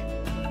Abante.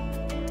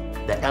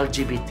 The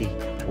LGBT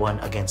won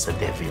against the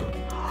devil.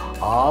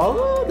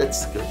 Oh,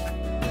 that's good.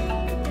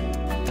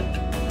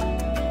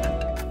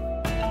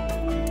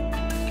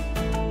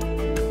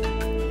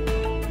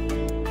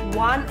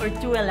 One or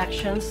two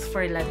elections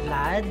for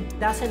Ladlad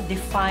doesn't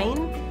define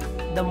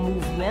the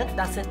movement,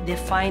 doesn't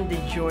define the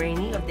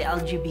journey of the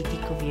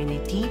LGBT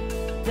community.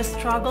 The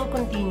struggle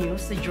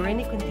continues, the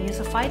journey continues,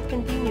 the fight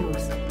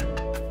continues.